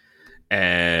Guide,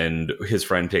 and his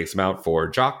friend takes him out for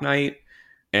jock night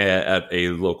at a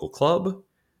local club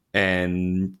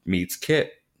and meets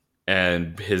Kit,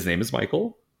 and his name is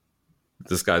Michael.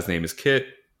 This guy's name is Kit,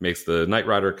 makes the Knight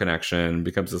Rider connection,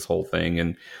 becomes this whole thing,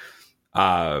 and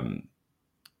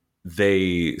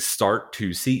they start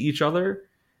to see each other,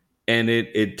 and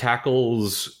it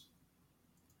tackles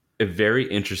a very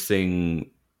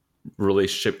interesting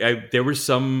relationship. There were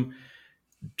some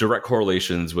direct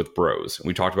correlations with Bros.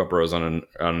 We talked about Bros on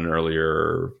an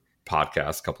earlier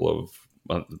podcast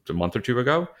a month or two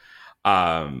ago.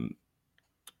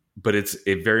 But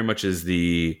it very much is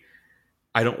the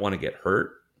I don't want to get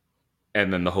hurt,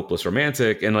 and then the hopeless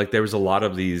romantic, and like there was a lot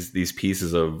of these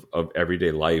pieces of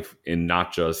everyday life, in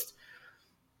not just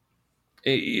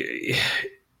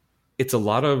it's a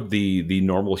lot of the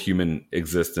normal human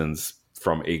existence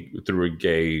through a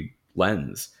gay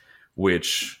lens,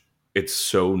 which it's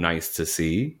so nice to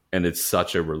see, and it's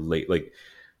such a like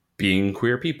being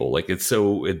queer people, like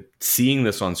seeing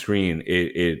this on screen,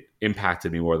 it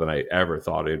impacted me more than I ever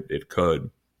thought it could.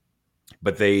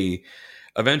 But they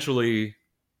eventually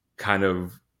kind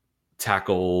of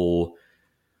tackle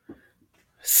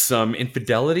some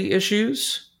infidelity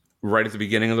issues right at the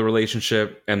beginning of the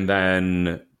relationship, and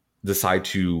then decide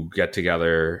to get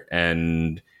together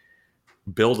and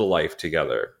build a life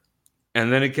together.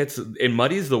 And then it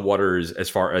muddies the waters as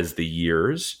far as the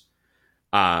years.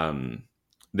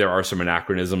 There are some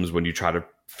anachronisms when you try to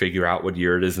figure out what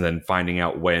year it is, and then finding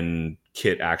out when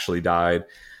Kit actually died.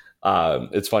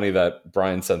 It's funny that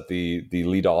Brian sent the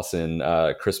Lee Dawson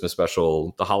Christmas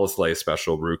special, the Holiday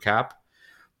special recap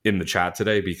in the chat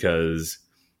today, because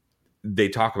they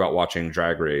talk about watching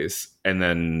Drag Race, and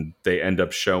then they end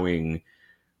up showing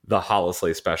the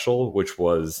Holiday special, which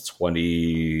was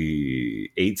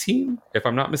 2018, if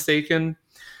I'm not mistaken.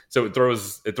 So it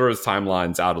throws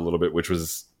timelines out a little bit, which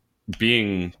was,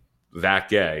 being that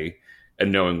gay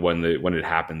and knowing when it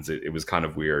happens, it was kind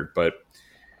of weird. But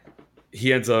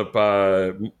he ends up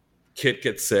Kit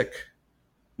gets sick,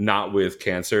 not with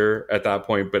cancer at that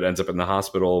point, but ends up in the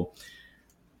hospital.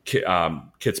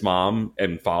 Kit's mom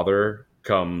and father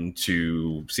come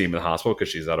to see him in the hospital because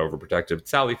she's that overprotective.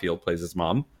 Sally Field plays his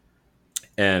mom,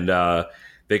 and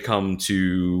they come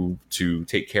to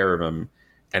take care of him,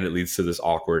 and it leads to this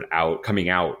awkward coming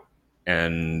out,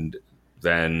 and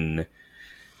then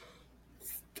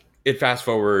it fast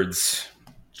forwards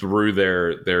through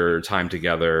their time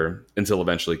together until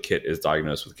eventually Kit is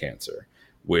diagnosed with cancer,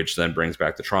 which then brings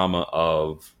back the trauma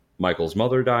of Michael's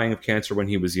mother dying of cancer when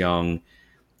he was young,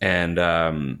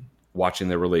 and watching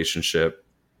their relationship,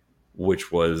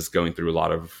 which was going through a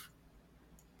lot of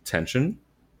tension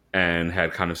and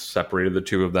had kind of separated the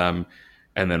two of them,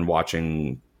 and then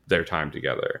watching their time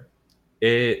together.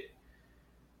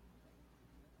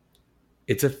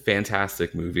 It's a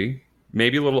fantastic movie.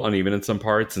 Maybe a little uneven in some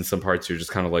parts. In some parts, you're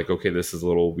just kind of like, okay, this is a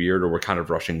little weird, or we're kind of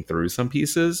rushing through some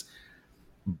pieces.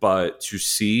 But to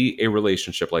see a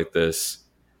relationship like this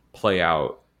play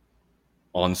out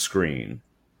on screen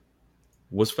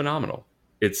was phenomenal.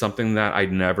 It's something that I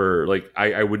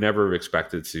would never have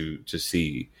expected to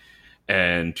see.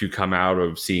 And to come out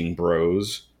of seeing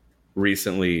Bros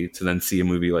recently to then see a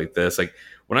movie like this, like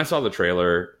when I saw the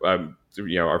trailer,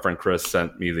 our friend Chris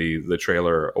sent me the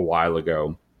trailer a while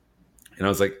ago, and I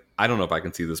was like, I don't know if I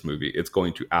can see this movie. It's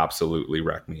going to absolutely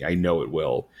wreck me. I know it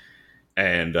will.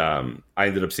 And I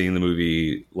ended up seeing the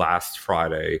movie last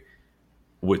Friday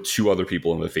with two other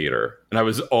people in the theater, and I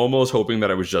was almost hoping that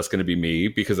it was just going to be me,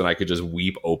 because then I could just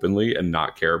weep openly and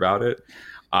not care about it.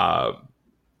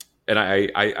 And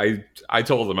I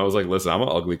told them, I was like, listen, I'm an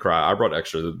ugly cry. I brought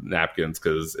extra napkins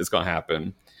because it's going to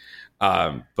happen.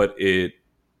 But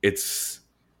it's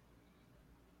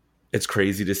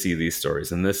crazy to see these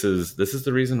stories. And this is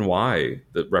the reason why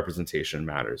the representation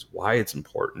matters, why it's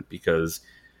important, because,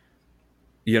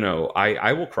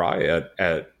 I will cry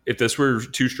at if this were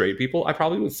two straight people, I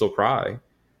probably would still cry.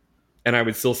 And I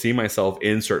would still see myself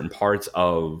in certain parts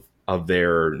of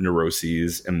their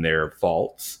neuroses and their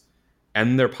faults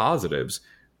and their positives.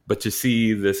 But to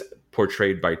see this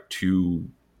portrayed by two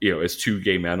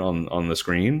gay men on the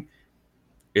screen,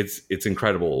 it's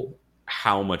incredible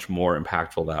how much more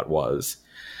impactful that was.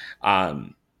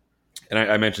 And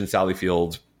I mentioned Sally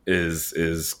Field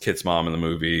is Kit's mom in the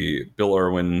movie. Bill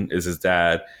Irwin is his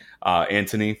dad.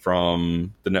 Anthony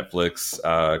from the Netflix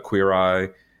Queer Eye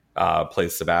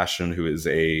plays Sebastian, who is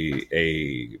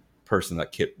a person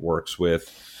that Kit works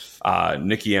with.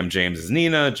 Nikki M. James is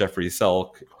Nina. Jeffrey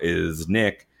Selk is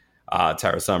Nick.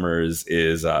 Tara Summers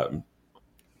is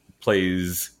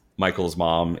plays Michael's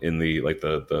mom in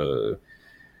the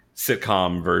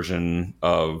sitcom version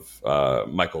of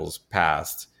Michael's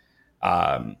past.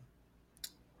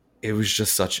 It was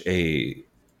just such a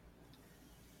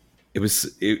it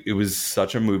was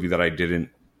such a movie that I didn't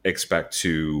expect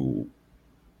to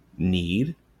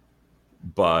need,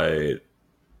 but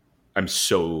I'm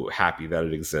so happy that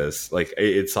it exists. Like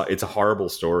it's a horrible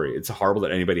story. It's horrible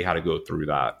that anybody had to go through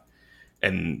that,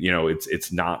 and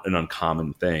it's not an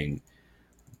uncommon thing.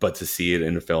 But to see it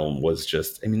in a film was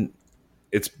just, I mean,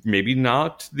 it's maybe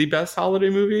not the best holiday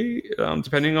movie,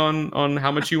 depending on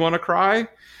how much you want to cry.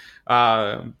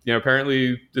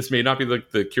 Apparently this may not be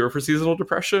like the cure for seasonal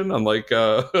depression, unlike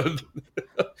the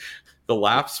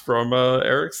laughs from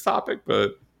Eric's topic,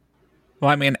 but. Well,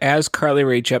 I mean, as Carly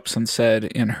Rae Jepsen said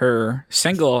in her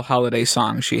single holiday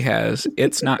song she has,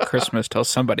 it's not Christmas till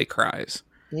somebody cries.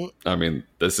 I mean,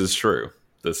 this is true.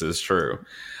 But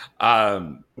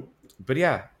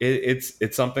yeah,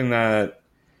 it's something that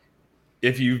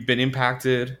if you've been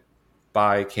impacted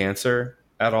by cancer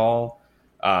at all,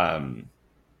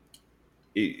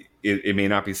 it may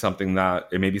not be something that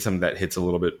it may be something that hits a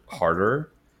little bit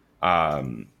harder.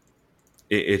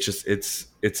 It's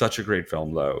such a great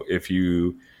film though. If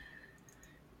you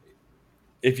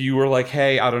were like,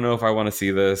 hey, I don't know if I want to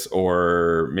see this,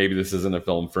 or maybe this isn't a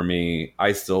film for me,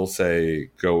 I still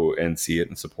say go and see it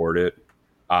and support it.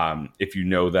 If you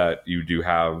know that you do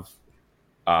have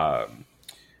our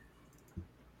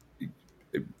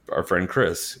friend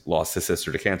Chris lost his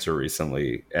sister to cancer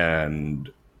recently, and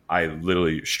I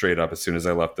literally straight up, as soon as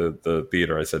I left the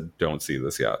theater, I said, don't see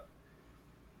this yet.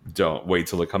 Don't wait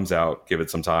till it comes out. Give it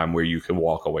some time where you can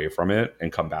walk away from it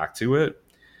and come back to it.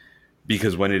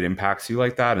 Because when it impacts you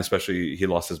like that, and especially he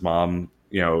lost his mom,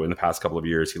 in the past couple of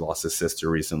years, he lost his sister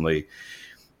recently.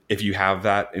 If you have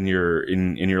that in your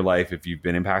life, if you've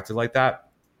been impacted like that,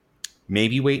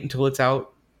 maybe wait until it's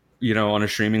out, on a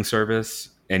streaming service,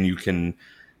 and you can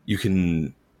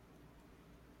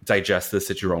digest this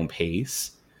at your own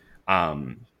pace.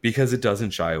 Because it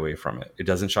doesn't shy away from it. It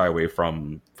doesn't shy away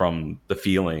from the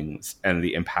feelings and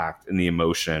the impact and the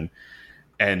emotion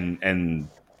and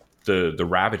the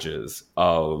ravages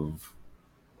of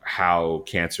how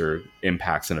cancer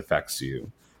impacts and affects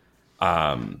you.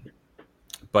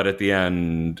 But at the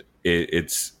end,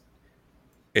 it's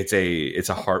a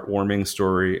heartwarming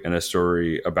story, and a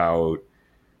story about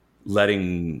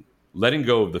letting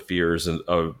go of the fears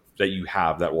of that you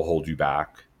have that will hold you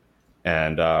back.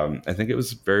 And I think it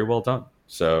was very well done.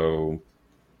 So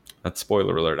that's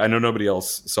spoiler alert. I know nobody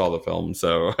else saw the film,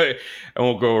 so I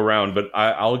won't go around, but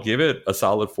I'll give it a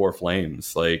solid 4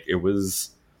 flames. Like it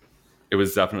was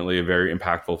definitely a very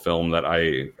impactful film that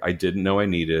I didn't know I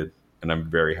needed, and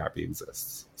I'm very happy it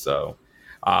exists. So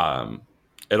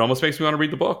it almost makes me want to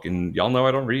read the book, and y'all know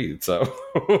I don't read, so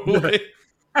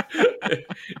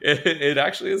it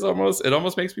actually is almost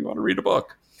makes me want to read a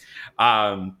book.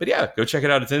 But yeah, go check it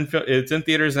out. It's in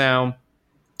theaters now.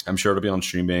 I'm sure it'll be on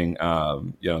streaming.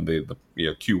 The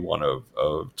Q1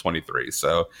 of 23.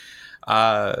 So,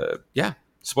 yeah.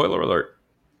 Spoiler alert: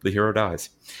 the hero dies.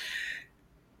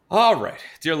 All right,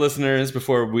 dear listeners.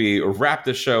 Before we wrap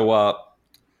the show up,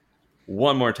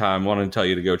 one more time, I want to tell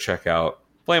you to go check out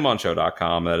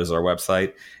flameonshow.com. That is our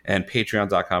website, and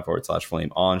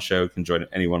patreon.com/flameonshow. You can join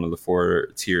any one of the 4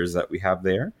 tiers that we have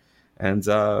there. And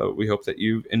we hope that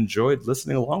you've enjoyed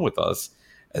listening along with us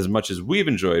as much as we've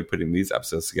enjoyed putting these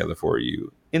episodes together for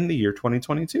you in the year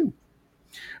 2022.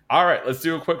 All right, let's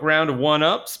do a quick round of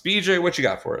one-ups. BJ, what you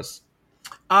got for us?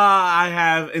 I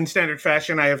have, in standard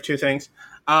fashion, I have 2 things.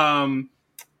 I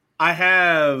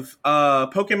have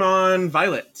Pokemon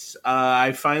Violet.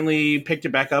 I finally picked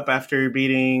it back up after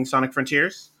beating Sonic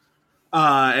Frontiers.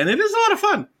 And it is a lot of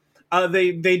fun.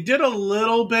 They did a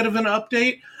little bit of an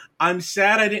update. I'm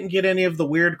sad I didn't get any of the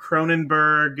weird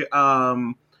Cronenberg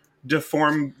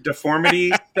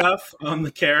deformity stuff on the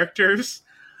characters.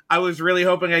 I was really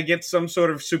hoping I'd get some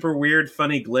sort of super weird,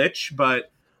 funny glitch,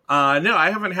 but no, I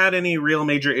haven't had any real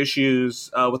major issues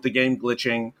with the game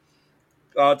glitching.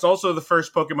 It's also the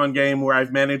first Pokemon game where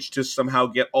I've managed to somehow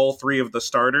get all 3 of the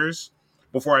starters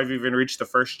before I've even reached the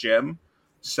first gym.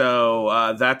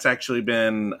 So that's actually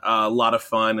been a lot of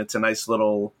fun. It's a nice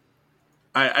little...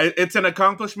 it's an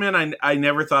accomplishment I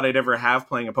never thought I'd ever have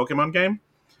playing a Pokemon game.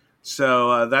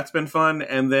 So that's been fun.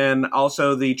 And then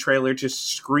also the trailer to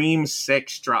Scream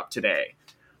 6 dropped today.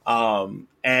 And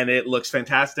it looks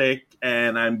fantastic.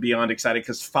 And I'm beyond excited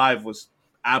because 5 was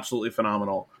absolutely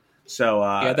phenomenal. So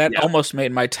almost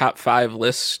made my top 5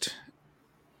 list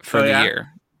for the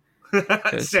year.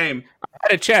 Same. I had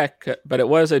to check, but it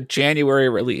was a January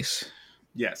release.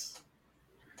 Yes.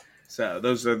 So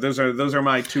those are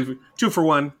my two for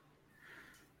one.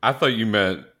 I thought you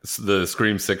meant the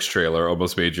Scream 6 trailer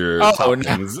almost made your top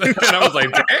tens. And I was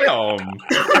like, damn.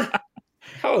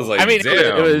 I was like, I mean,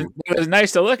 damn. it was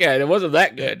nice to look at. It wasn't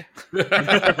that good.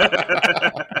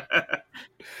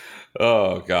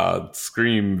 Oh, God.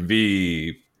 Scream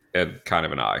V and kind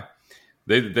of an I.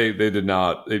 They did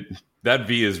not. That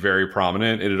V is very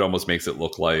prominent, and it almost makes it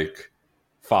look like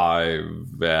 5.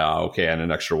 Yeah, okay, and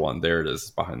an extra 1. There it is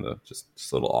behind the just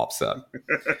a little offset.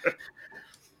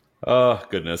 Oh,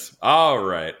 goodness. All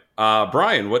right.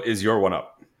 Brian, what is your one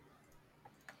up?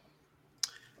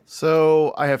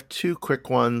 So I have two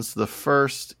quick ones. The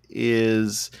first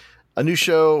is a new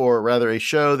show, or rather a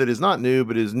show that is not new,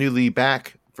 but is newly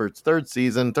back for its third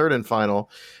season, third and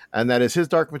final. And that is His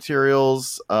Dark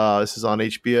Materials. This is on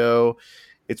HBO.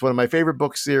 It's one of my favorite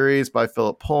book series by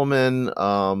Philip Pullman.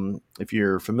 If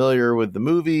you're familiar with the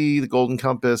movie, The Golden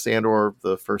Compass, and or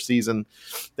the first season,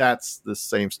 that's the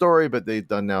same story, but they've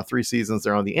done now 3 seasons.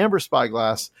 They're on the Amber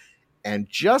Spyglass. And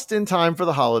just in time for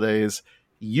the holidays,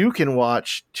 you can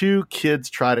watch 2 kids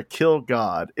try to kill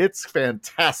God. It's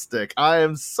fantastic. I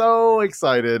am so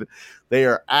excited. They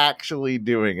are actually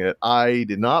doing it. I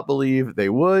did not believe they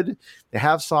would. They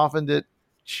have softened it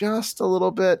just a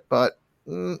little bit, but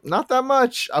not that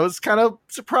much. I was kind of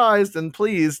surprised and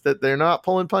pleased that they're not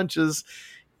pulling punches.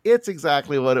 It's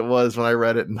exactly what it was when I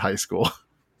read it in high school.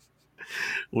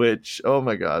 Which, oh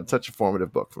my God, such a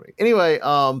formative book for me. Anyway,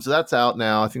 so that's out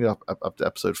now. I think up to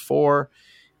episode 4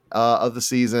 of the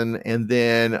season. And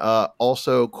then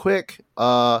also quick,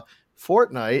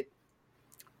 Fortnite,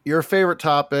 your favorite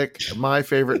topic, my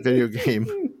favorite video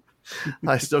game.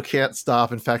 I still can't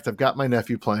stop. In fact, I've got my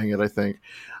nephew playing it, I think.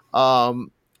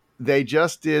 They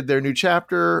just did their new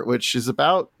chapter, which is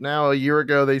about now a year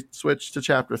ago. They switched to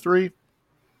chapter 3.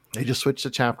 They just switched to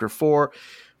chapter 4.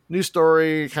 New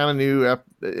story, kind of new, and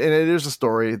it is a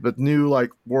story, but new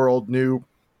like world, new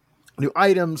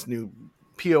items, new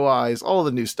POIs, all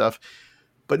the new stuff,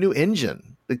 but new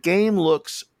engine. The game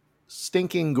looks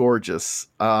stinking gorgeous,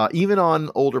 even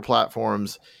on older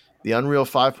platforms. The Unreal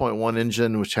 5.1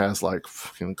 engine, which has like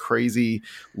fucking crazy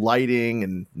lighting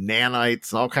and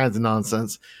nanites and all kinds of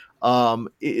nonsense.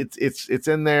 It's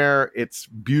in there. It's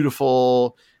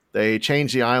beautiful. They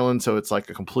changed the island, so it's like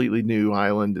a completely new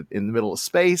island in the middle of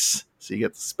space. So you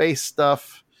get the space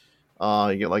stuff.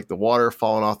 You get like the water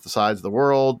falling off the sides of the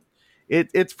world.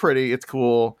 It's pretty. It's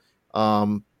cool.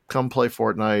 Come play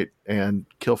Fortnite and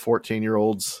kill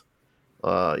 14-year-olds,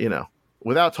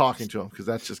 without talking to them, because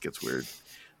that just gets weird.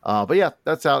 But yeah,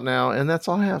 that's out now, and that's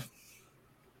all I have.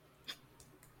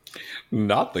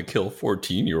 Not the kill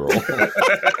 14-year-old.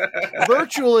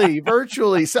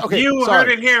 virtually. So, okay, you sorry.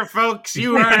 heard it here, folks.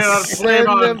 You heard it on Slim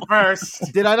on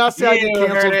first. Did I not say I get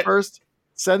canceled first?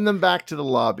 Send them back to the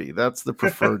lobby. That's the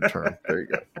preferred term. There you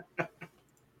go.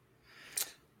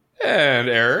 And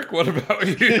Eric, what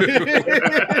about you?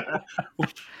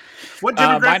 What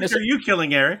demographic are you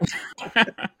killing, Eric?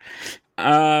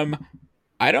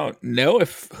 I don't know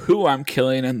who I'm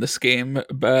killing in this game,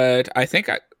 but I think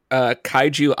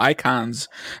kaiju icons.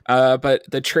 But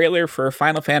the trailer for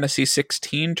Final Fantasy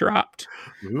 16 dropped.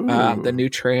 The new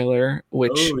trailer,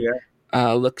 which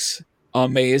looks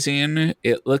amazing.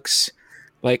 It looks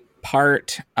like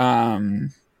part a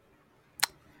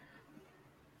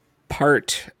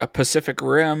Pacific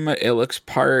Rim. It looks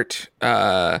part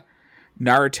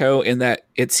Naruto, in that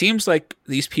it seems like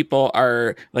these people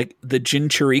are like the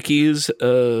Jinchurikis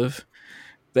of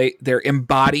they're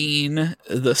embodying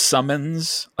the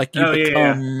summons. Like you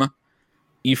become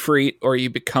Ifrit, or you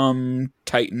become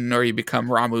Titan, or you become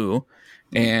Ramu,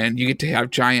 and you get to have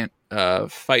giant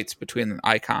fights between the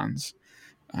icons.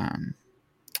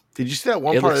 Did you see that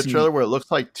one part of the trailer where it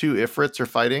looks like 2 Ifrits are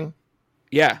fighting?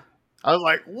 Yeah. I was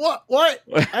like, what?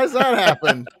 How does that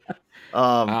happen?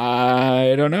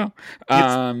 I don't know.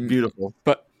 It's beautiful.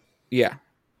 But yeah.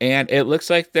 And it looks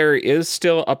like there is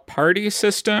still a party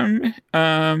system.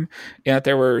 And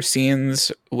there were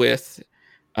scenes with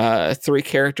 3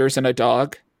 characters and a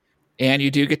dog. And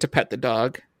you do get to pet the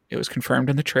dog. It was confirmed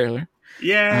in the trailer.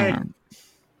 Yay!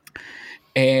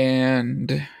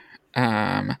 And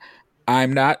I'm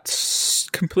not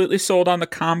completely sold on the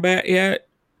combat yet.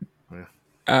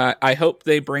 I hope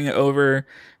they bring over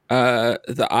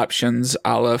the options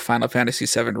a la Final Fantasy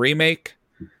VII Remake.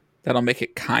 That'll make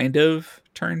it kind of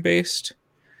turn-based.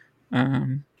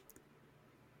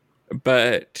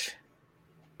 But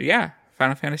yeah,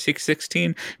 Final Fantasy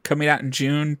 16 coming out in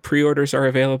June. Pre-orders are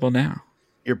available now.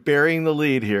 You're burying the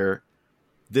lead here.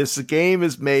 This game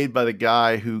is made by the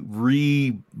guy who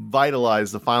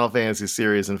revitalized the Final Fantasy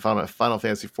series in Final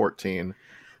Fantasy 14.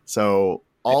 So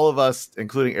all of us,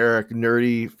 including Eric,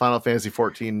 nerdy Final Fantasy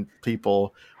 14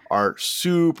 people, are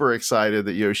super excited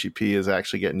that Yoshi P is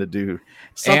actually getting to do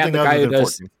something other than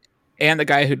 14. And the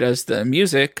guy who does the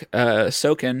music,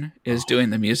 Soken, is doing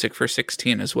the music for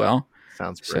 16 as well.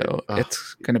 Sounds great. So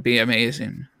it's going to be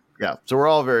amazing. Yeah, so we're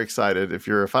all very excited. If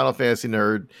you're a Final Fantasy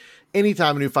nerd,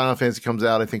 anytime a new Final Fantasy comes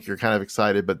out, I think you're kind of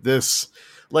excited. But this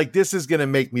is going to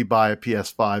make me buy a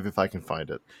PS5 if I can find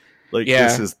it.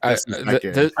 This is my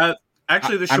game.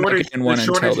 Actually, the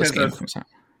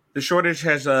shortage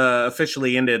has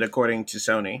officially ended, according to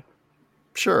Sony.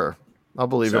 Sure, I'll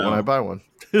believe it when I buy one.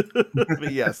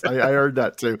 But yes, I heard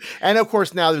that too. And of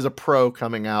course, now there's a Pro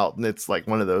coming out, and it's like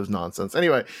one of those nonsense.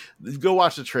 Anyway, go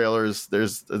watch the trailers.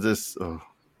 There's this. Oh,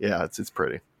 yeah, it's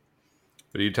pretty.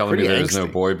 But are you telling me there's no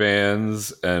boy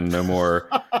bands and no more?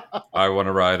 I want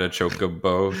to ride a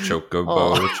chocobo.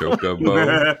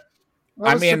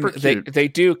 I mean, they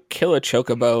do kill a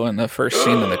chocobo in the first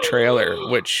scene in the trailer,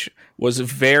 which was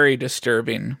very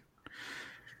disturbing.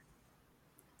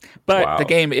 But the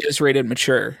game is rated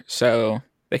mature, so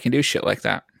they can do shit like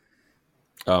that.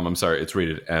 I'm sorry, it's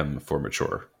rated M for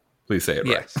mature. Please say it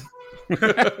right.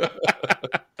 Yes.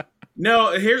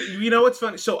 No, here, you know what's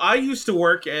funny? So I used to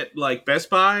work at like Best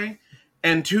Buy,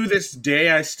 and to this day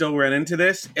I still run into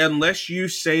this. Unless you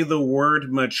say the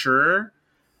word mature,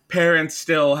 parents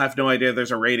still have no idea there's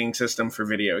a rating system for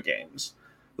video games.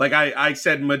 Like I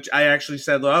actually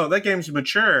said, oh, that game's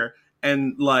mature,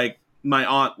 and like my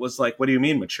aunt was like, what do you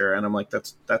mean mature? And I'm like,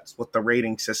 that's what the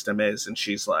rating system is. And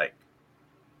she's like,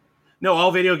 no,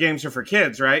 all video games are for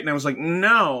kids, right? And I was like,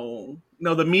 no,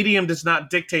 the medium does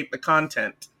not dictate the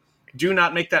content. Do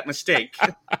not make that mistake.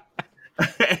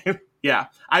 Yeah,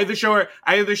 I had to show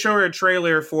her a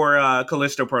trailer for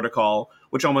Callisto Protocol,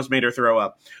 which almost made her throw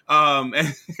up.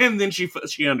 And then she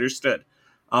understood.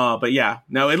 But yeah,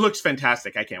 no, it looks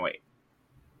fantastic. I can't wait.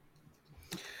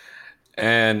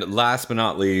 And last but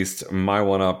not least, my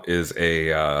one up is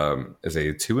a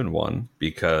 2-in-1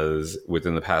 because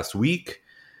within the past week,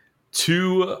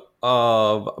 2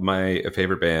 of my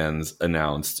favorite bands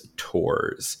announced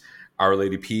tours. Our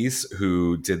Lady Peace,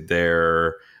 who did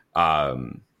their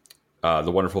The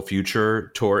Wonderful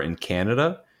Future tour in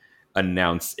Canada,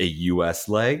 announced a US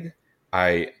leg.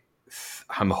 I'm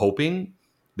hoping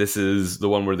this is the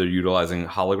one where they're utilizing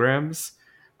holograms,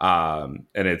 and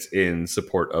it's in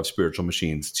support of Spiritual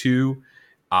Machines 2.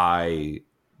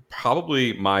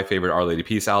 Probably my favorite Our Lady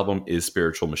Peace album is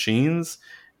Spiritual Machines,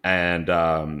 and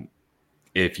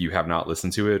if you have not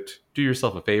listened to it, do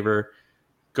yourself a favor.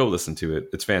 Go listen to it.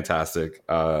 It's fantastic,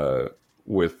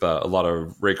 with a lot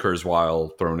of Ray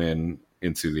Kurzweil thrown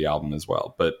into the album as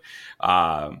well. But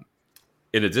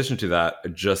in addition to that,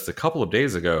 just a couple of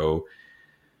days ago,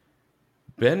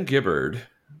 Ben Gibbard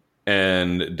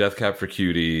and Death Cab for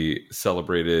Cutie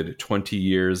celebrated 20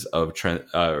 years of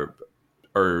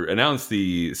or announced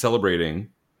the celebrating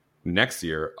next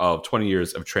year of 20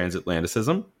 years of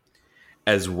transatlanticism,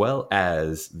 as well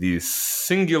as the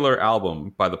singular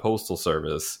album by the Postal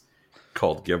Service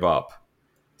called Give Up.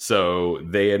 So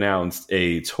they announced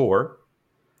a tour,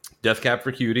 Death Cab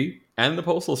for Cutie and the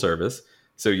Postal Service.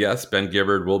 So yes, Ben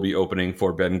Gibbard will be opening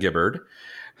for Ben Gibbard.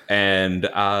 And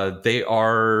they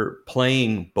are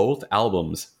playing both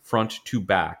albums front to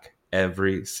back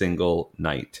every single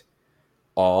night.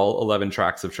 All 11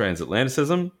 tracks of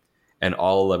Transatlanticism and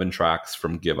all 11 tracks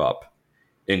from Give Up,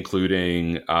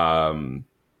 including, oh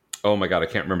my God, I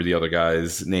can't remember the other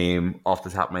guy's name off the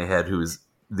top of my head, who's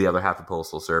the other half of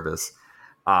Postal Service.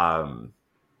 God,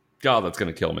 that's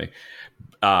going to kill me.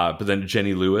 But then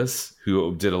Jenny Lewis,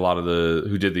 who did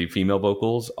the female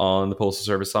vocals on the Postal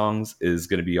Service songs, is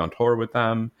going to be on tour with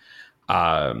them.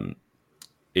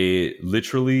 It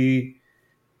literally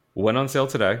went on sale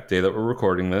today, day that we're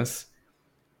recording this.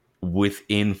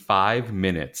 Within 5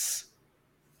 minutes,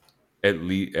 at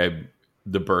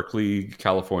the Berkeley,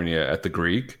 California, at the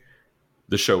Greek,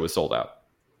 the show was sold out.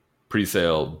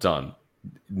 Pre-sale done.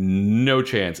 No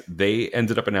chance. They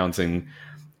ended up announcing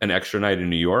an extra night in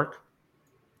New York,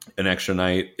 an extra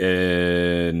night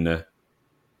in,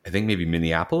 I think maybe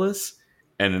Minneapolis,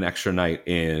 and an extra night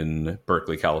in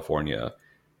Berkeley, California.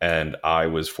 And I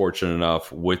was fortunate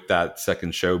enough, with that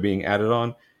second show being added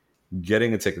on,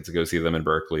 getting a ticket to go see them in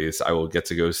Berkeley. So I will get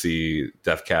to go see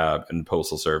Death Cab and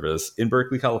Postal Service in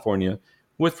Berkeley, California,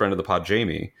 with friend of the pod,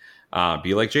 Jamie.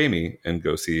 Be like Jamie and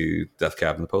go see Death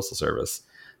Cab and the Postal Service.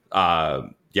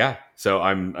 Yeah, so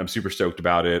I'm super stoked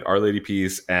about it. Our Lady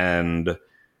Peace and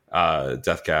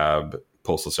Death Cab,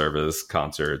 Postal Service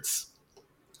concerts,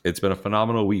 it's been a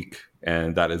phenomenal week,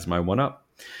 and that is my one up.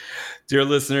 Dear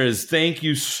listeners, thank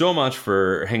you so much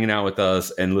for hanging out with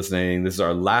us and listening. This is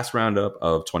our last roundup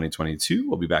of 2022.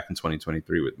 We'll be back in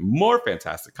 2023 with more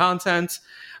fantastic content.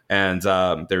 And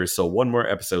there is still one more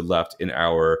episode left in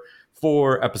our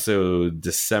 4-episode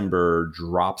December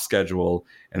drop schedule.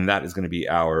 And that is going to be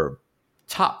our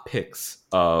top picks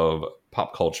of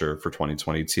pop culture for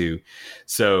 2022.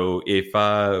 So if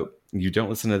you don't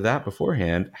listen to that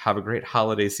beforehand, have a great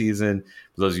holiday season.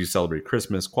 For those of you who celebrate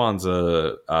Christmas,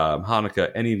 Kwanzaa,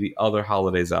 Hanukkah, any of the other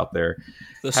holidays out there.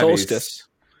 The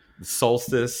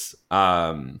solstice.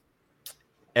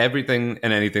 Everything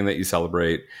and anything that you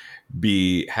celebrate.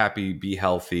 Be happy, be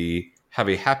healthy, have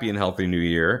a happy and healthy new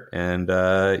year. And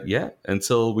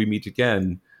until we meet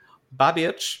again, bye,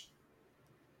 bitch.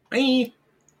 Bye.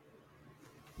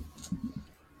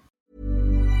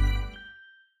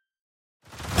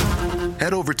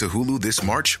 Head over to Hulu this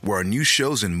March, where our new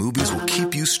shows and movies will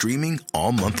keep you streaming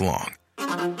all month long.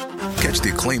 Catch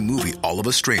the acclaimed movie All of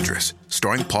Us Strangers,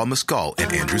 starring Paul Mescal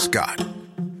and Andrew Scott.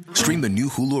 Stream the new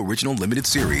Hulu original limited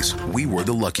series We Were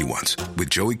the Lucky Ones with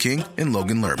Joey King and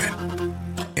Logan Lerman.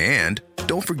 And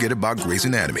don't forget about Grey's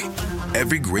Anatomy.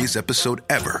 Every Grey's episode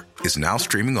ever is now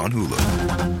streaming on Hulu.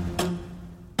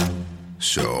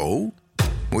 So,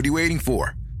 what are you waiting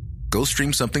for? Go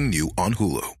stream something new on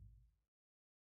Hulu.